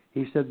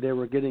 he said they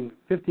were getting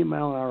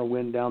 50-mile-an-hour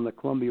wind down the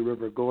Columbia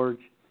River Gorge,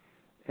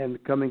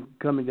 and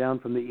coming down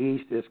from the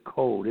east is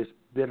cold. It's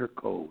bitter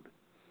cold.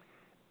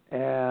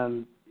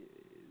 And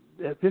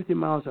at 50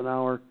 miles an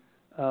hour,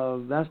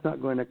 that's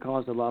not going to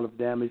cause a lot of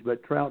damage.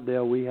 But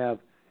Troutdale, we have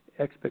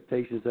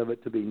expectations of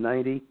it to be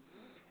 90,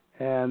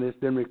 and it's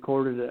been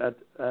recorded at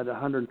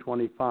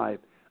 125.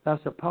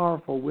 That's a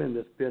powerful wind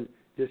that's been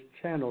just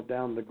channeled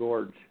down the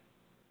gorge,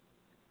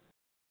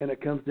 and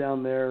it comes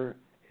down there.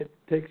 It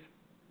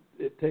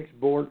takes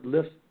board,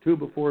 lifts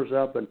 2x4s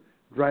up, and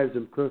drives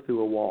them clear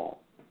through a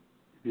wall.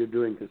 If you're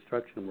doing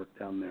construction work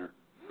down there,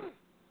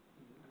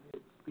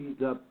 it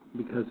speeds up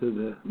because of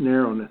the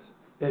narrowness.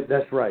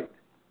 That's right.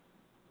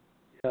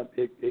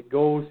 It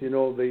goes. You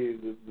know,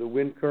 the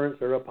wind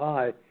currents are up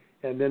high,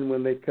 and then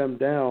when they come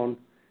down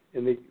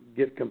and they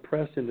get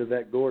compressed into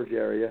that gorge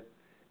area,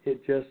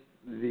 it just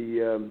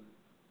the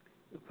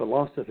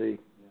velocity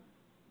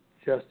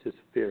just is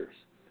fierce.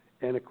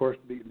 And of course,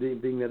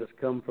 being that it's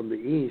come from the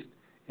east,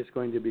 it's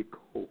going to be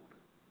cold,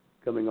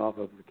 coming off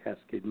of the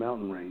Cascade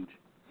Mountain Range.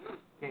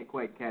 Can't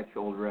quite catch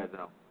Old Red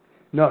though.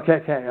 No,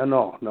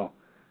 no.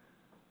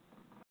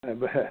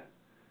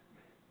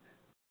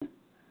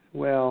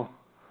 Well,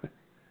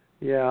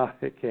 yeah,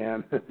 it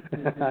can.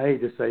 I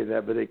hate to say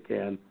that, but it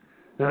can.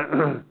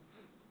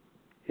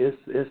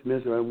 It's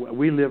miserable.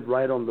 We live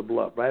right on the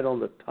bluff, right on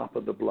the top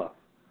of the bluff.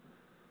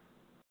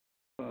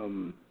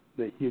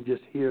 That you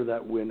just hear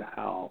that wind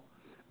howl,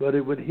 but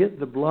it would hit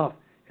the bluff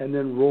and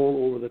then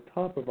roll over the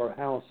top of our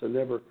house. And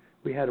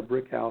we had a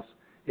brick house.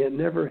 It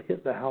never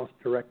hit the house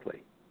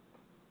directly,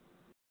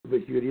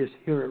 but you could just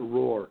hear it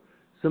roar.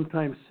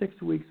 Sometimes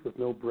 6 weeks with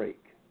no break.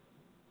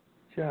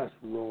 Just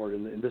roared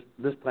in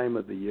this time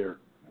of the year.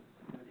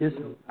 It's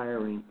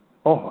tiring.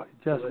 Oh, it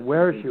just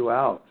wears you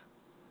out.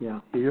 Yeah.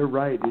 You're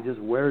right. It just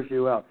wears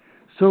you out.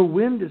 So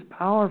wind is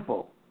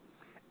powerful,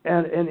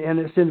 and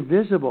it's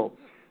invisible.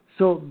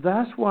 So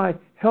that's why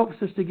it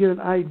helps us to get an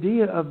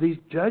idea of these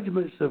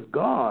judgments of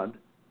God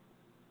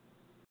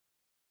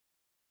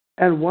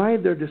and why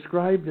they're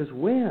described as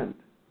wind.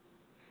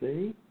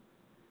 See?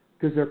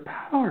 Because they're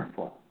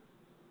powerful.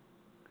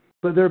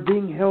 But they're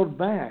being held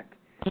back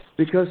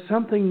because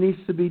something needs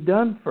to be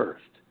done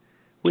first.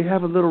 We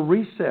have a little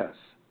recess.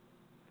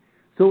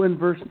 So in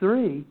verse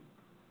 3,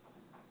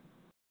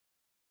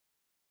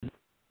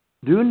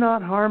 do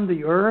not harm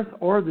the earth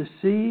or the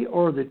sea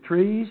or the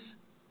trees.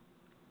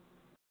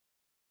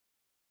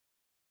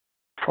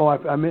 Oh,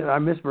 I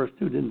missed verse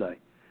 2, didn't I?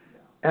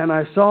 And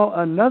I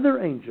saw another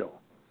angel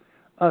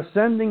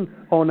ascending.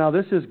 Oh, now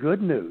this is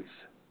good news.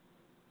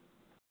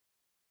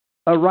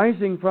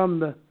 Ascending from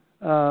the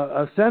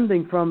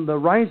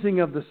rising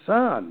of the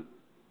sun.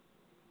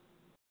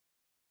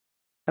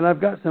 And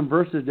I've got some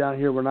verses down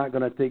here, we're not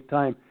going to take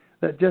time,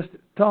 that just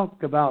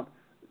talk about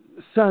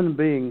sun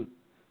being,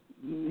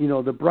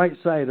 the bright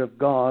side of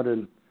God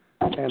and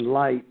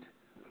light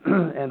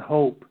and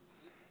hope,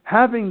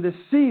 having the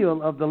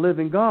seal of the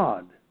living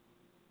God.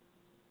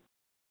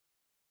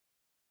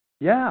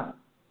 Yeah.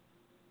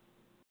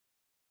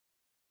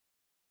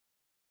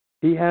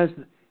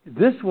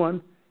 This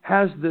one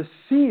has the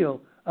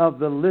seal of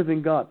the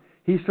living God.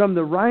 He's from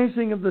the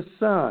rising of the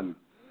sun.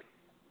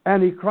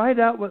 And he cried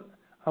out with,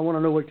 I want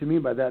to know what you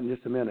mean by that in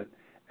just a minute.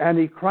 And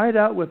he cried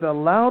out with a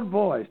loud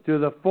voice to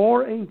the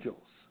 4 angels,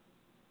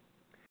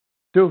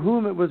 to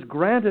whom it was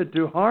granted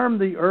to harm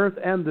the earth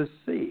and the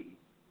sea.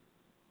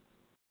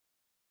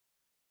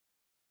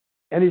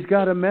 And he's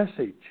got a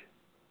message.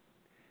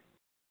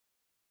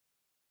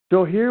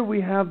 So here we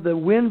have the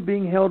wind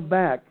being held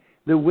back.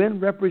 The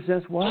wind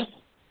represents what?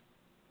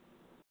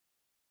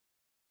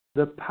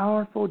 The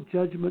powerful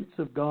judgments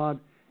of God,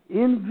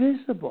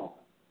 invisible.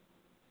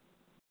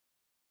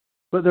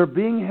 But they're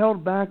being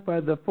held back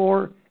by the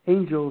 4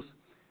 angels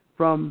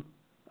from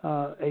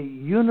a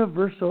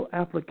universal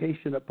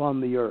application upon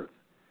the earth.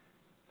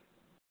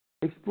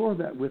 Explore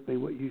that with me,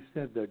 what you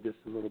said there just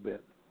a little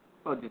bit.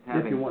 Well, just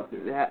if you want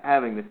to.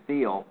 Having the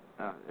seal,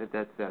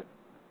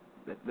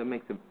 that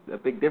makes a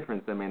big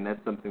difference. I mean,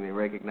 that's something they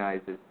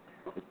recognize as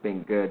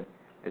being good.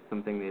 It's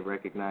something they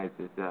recognize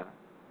as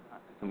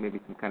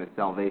maybe some kind of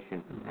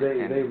salvation.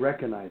 They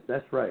recognize,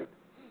 that's right.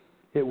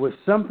 It was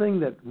something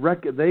that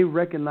they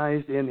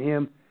recognized in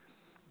him,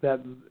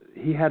 that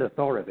he had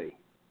authority.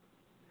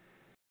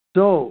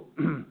 So,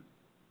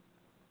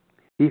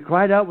 he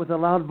cried out with a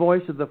loud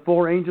voice of the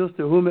 4 angels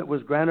to whom it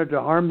was granted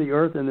to harm the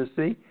earth and the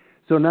sea.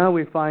 So now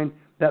we find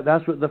that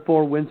that's what the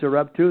 4 winds are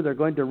up to. They're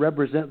going to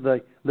represent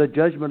the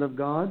judgment of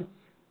God,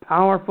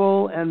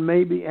 powerful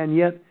and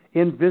yet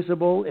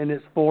invisible in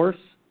its force.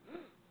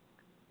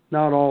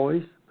 Not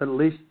always, but at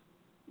least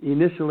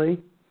initially.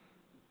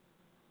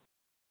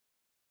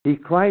 He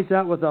cries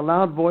out with a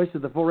loud voice to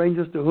the 4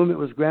 angels to whom it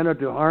was granted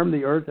to harm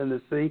the earth and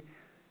the sea.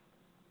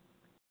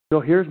 So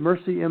here's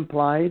mercy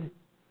implied,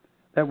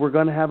 that we're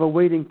going to have a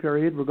waiting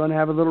period. We're going to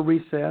have a little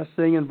recess,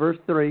 saying in verse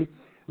 3,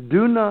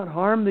 do not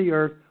harm the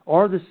earth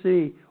or the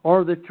sea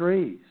or the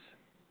trees.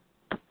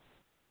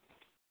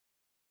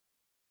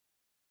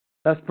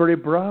 That's pretty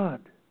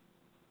broad.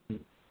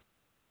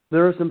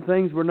 There are some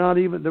things we're not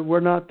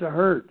to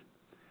hurt.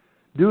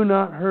 Do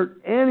not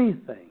hurt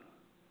anything.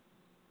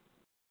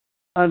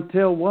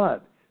 Until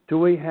what? Till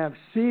we have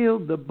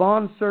sealed the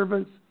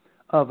bondservants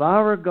of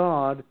our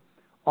God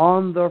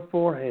on their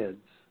foreheads.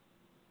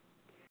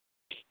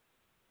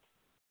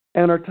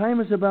 And our time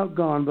is about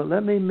gone, but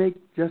let me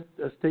make just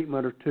a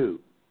statement or two.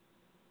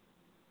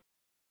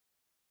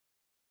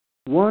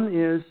 One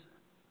is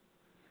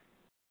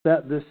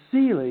that the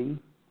sealing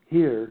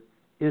here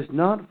is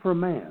not for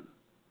man,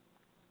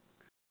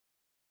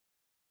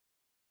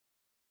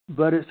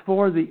 but it's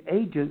for the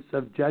agents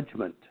of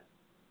judgment,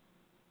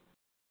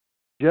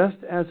 just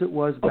as it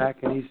was back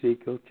in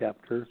Ezekiel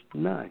chapter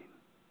 9.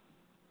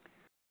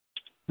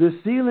 The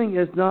sealing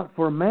is not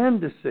for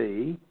man to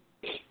see.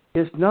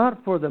 It's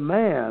not for the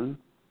man,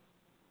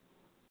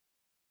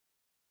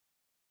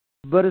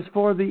 but it's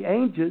for the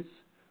agents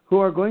who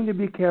are going to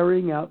be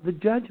carrying out the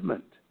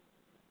judgment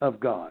of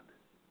God.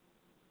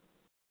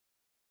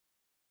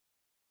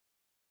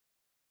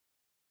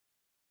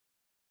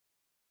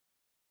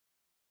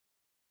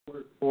 What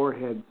does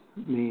foreheads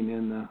mean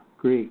in the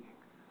Greek?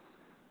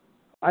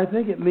 I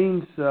think it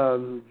means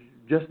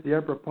just the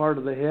upper part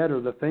of the head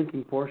or the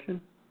thinking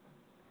portion.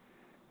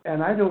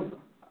 And I don't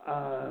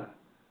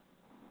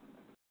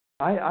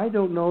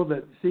know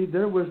that. See,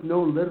 there was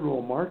no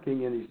literal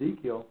marking in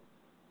Ezekiel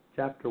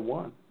chapter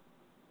 1,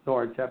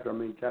 or chapter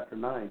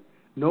 9.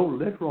 No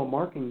literal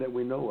marking that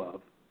we know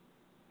of.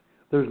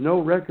 There's no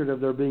record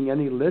of there being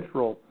any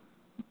literal,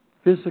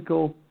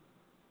 physical,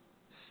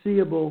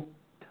 seeable,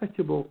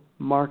 touchable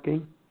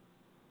marking.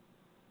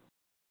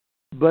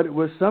 But it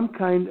was some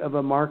kind of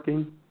a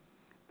marking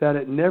that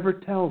it never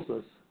tells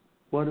us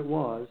what it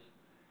was,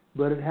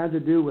 but it had to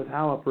do with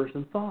how a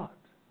person thought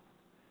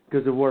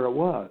because of where it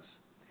was.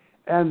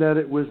 And that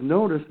it was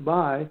noticed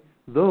by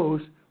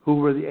those who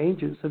were the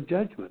agents of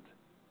judgment.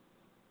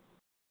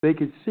 They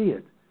could see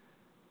it.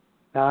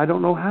 Now, I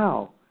don't know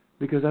how,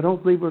 because I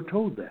don't believe we're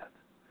told that.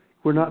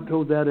 We're not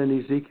told that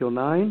in Ezekiel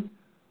 9.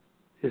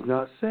 It's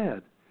not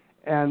said.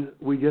 And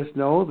we just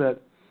know that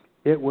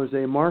it was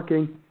a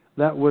marking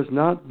that was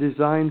not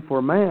designed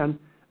for man,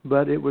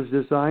 but it was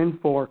designed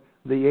for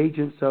the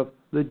agents of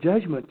the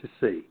judgment to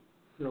see.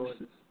 So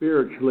it's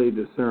spiritually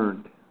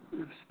discerned.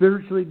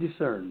 Spiritually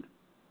discerned.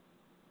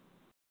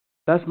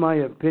 That's my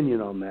opinion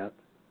on that.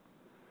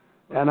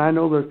 And I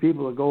know there's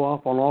people that go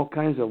off on all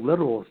kinds of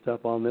literal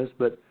stuff on this,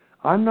 but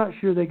I'm not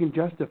sure they can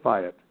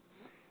justify it.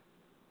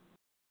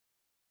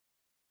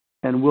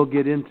 And we'll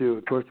get into,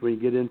 of course, when you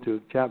get into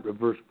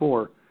verse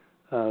 4,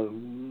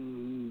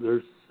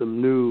 there's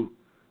some new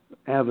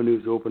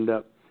avenues opened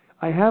up.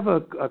 I have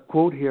a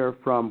quote here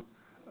from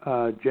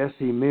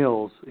Jesse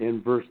Mills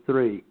in verse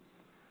 3.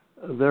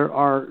 There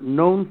are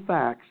known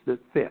facts that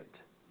fit.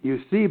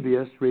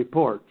 Eusebius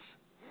reports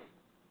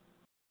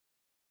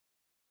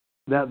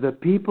that the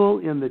people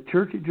in the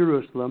church at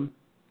Jerusalem,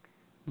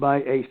 by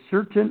a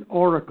certain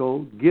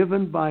oracle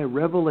given by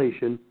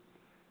revelation,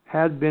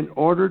 had been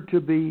ordered to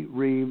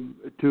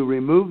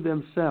remove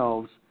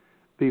themselves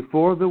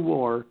before the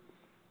war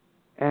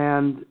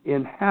and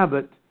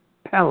inhabit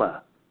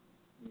Pella,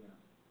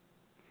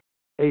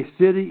 a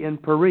city in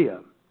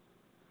Perea.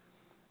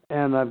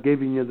 And I've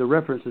given you the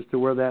references to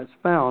where that's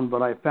found,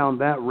 but I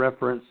found that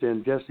reference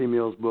in Jesse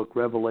Mills' book,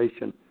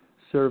 Revelation,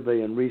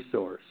 Survey and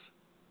Resource.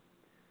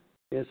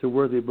 It's a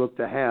worthy book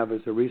to have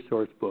as a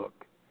resource book.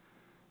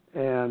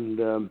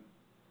 And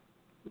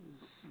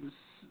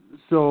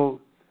so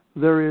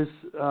there is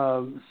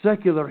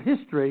secular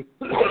history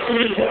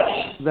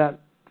that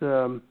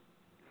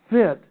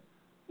fit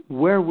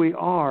where we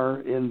are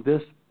in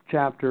this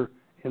chapter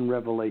in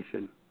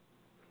Revelation.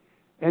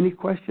 Any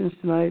questions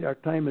tonight? Our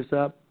time is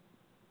up.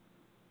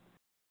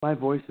 My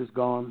voice is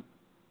gone.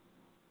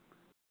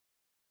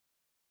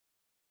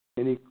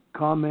 Any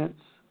comments?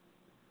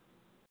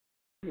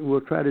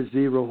 We'll try to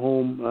zero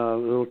home a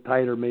little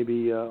tighter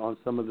maybe on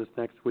some of this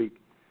next week.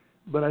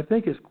 But I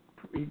think it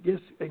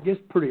gets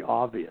pretty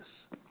obvious.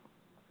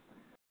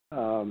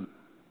 I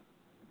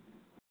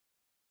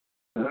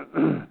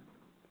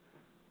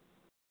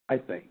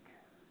think,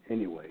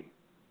 anyway.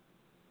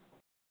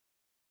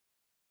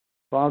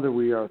 Father,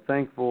 we are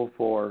thankful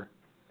for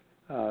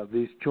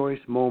these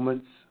choice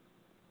moments,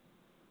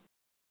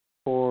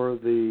 for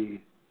the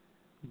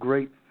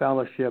great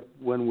fellowship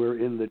when we're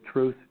in the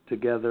truth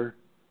together,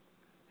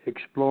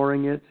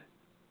 exploring it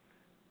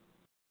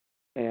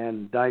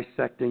and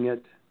dissecting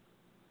it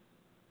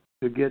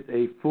to get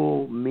a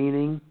full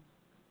meaning,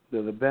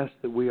 to the best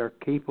that we are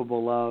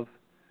capable of,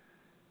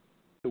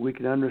 that we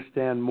can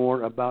understand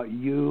more about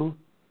you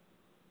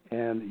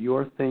and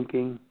your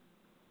thinking,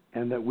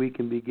 and that we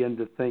can begin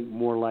to think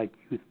more like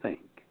you think.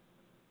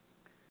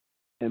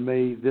 And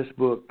may this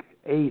book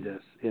aid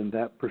us in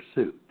that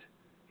pursuit.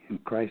 In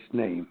Christ's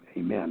name,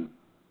 amen.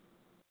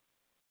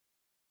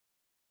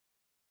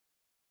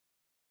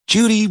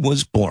 Judy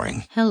was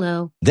boring.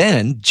 Hello.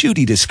 Then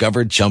Judy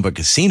discovered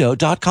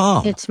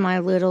ChumbaCasino.com. It's my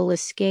little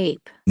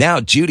escape. Now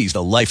Judy's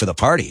the life of the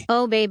party.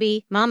 Oh,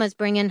 baby, mama's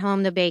bringing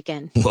home the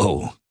bacon.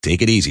 Whoa,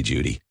 take it easy,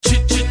 Judy.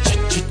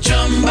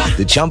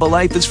 The Chumba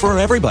life is for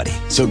everybody.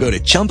 So go to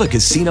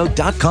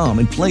ChumbaCasino.com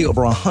and play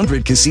over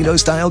 100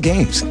 casino-style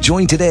games.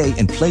 Join today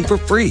and play for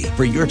free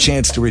for your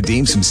chance to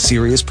redeem some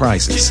serious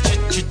prizes.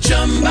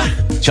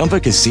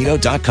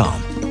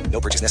 ChumbaCasino.com. No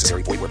purchase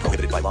necessary. Void where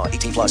prohibited by law.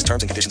 18 plus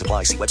terms and conditions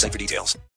apply. See website for details.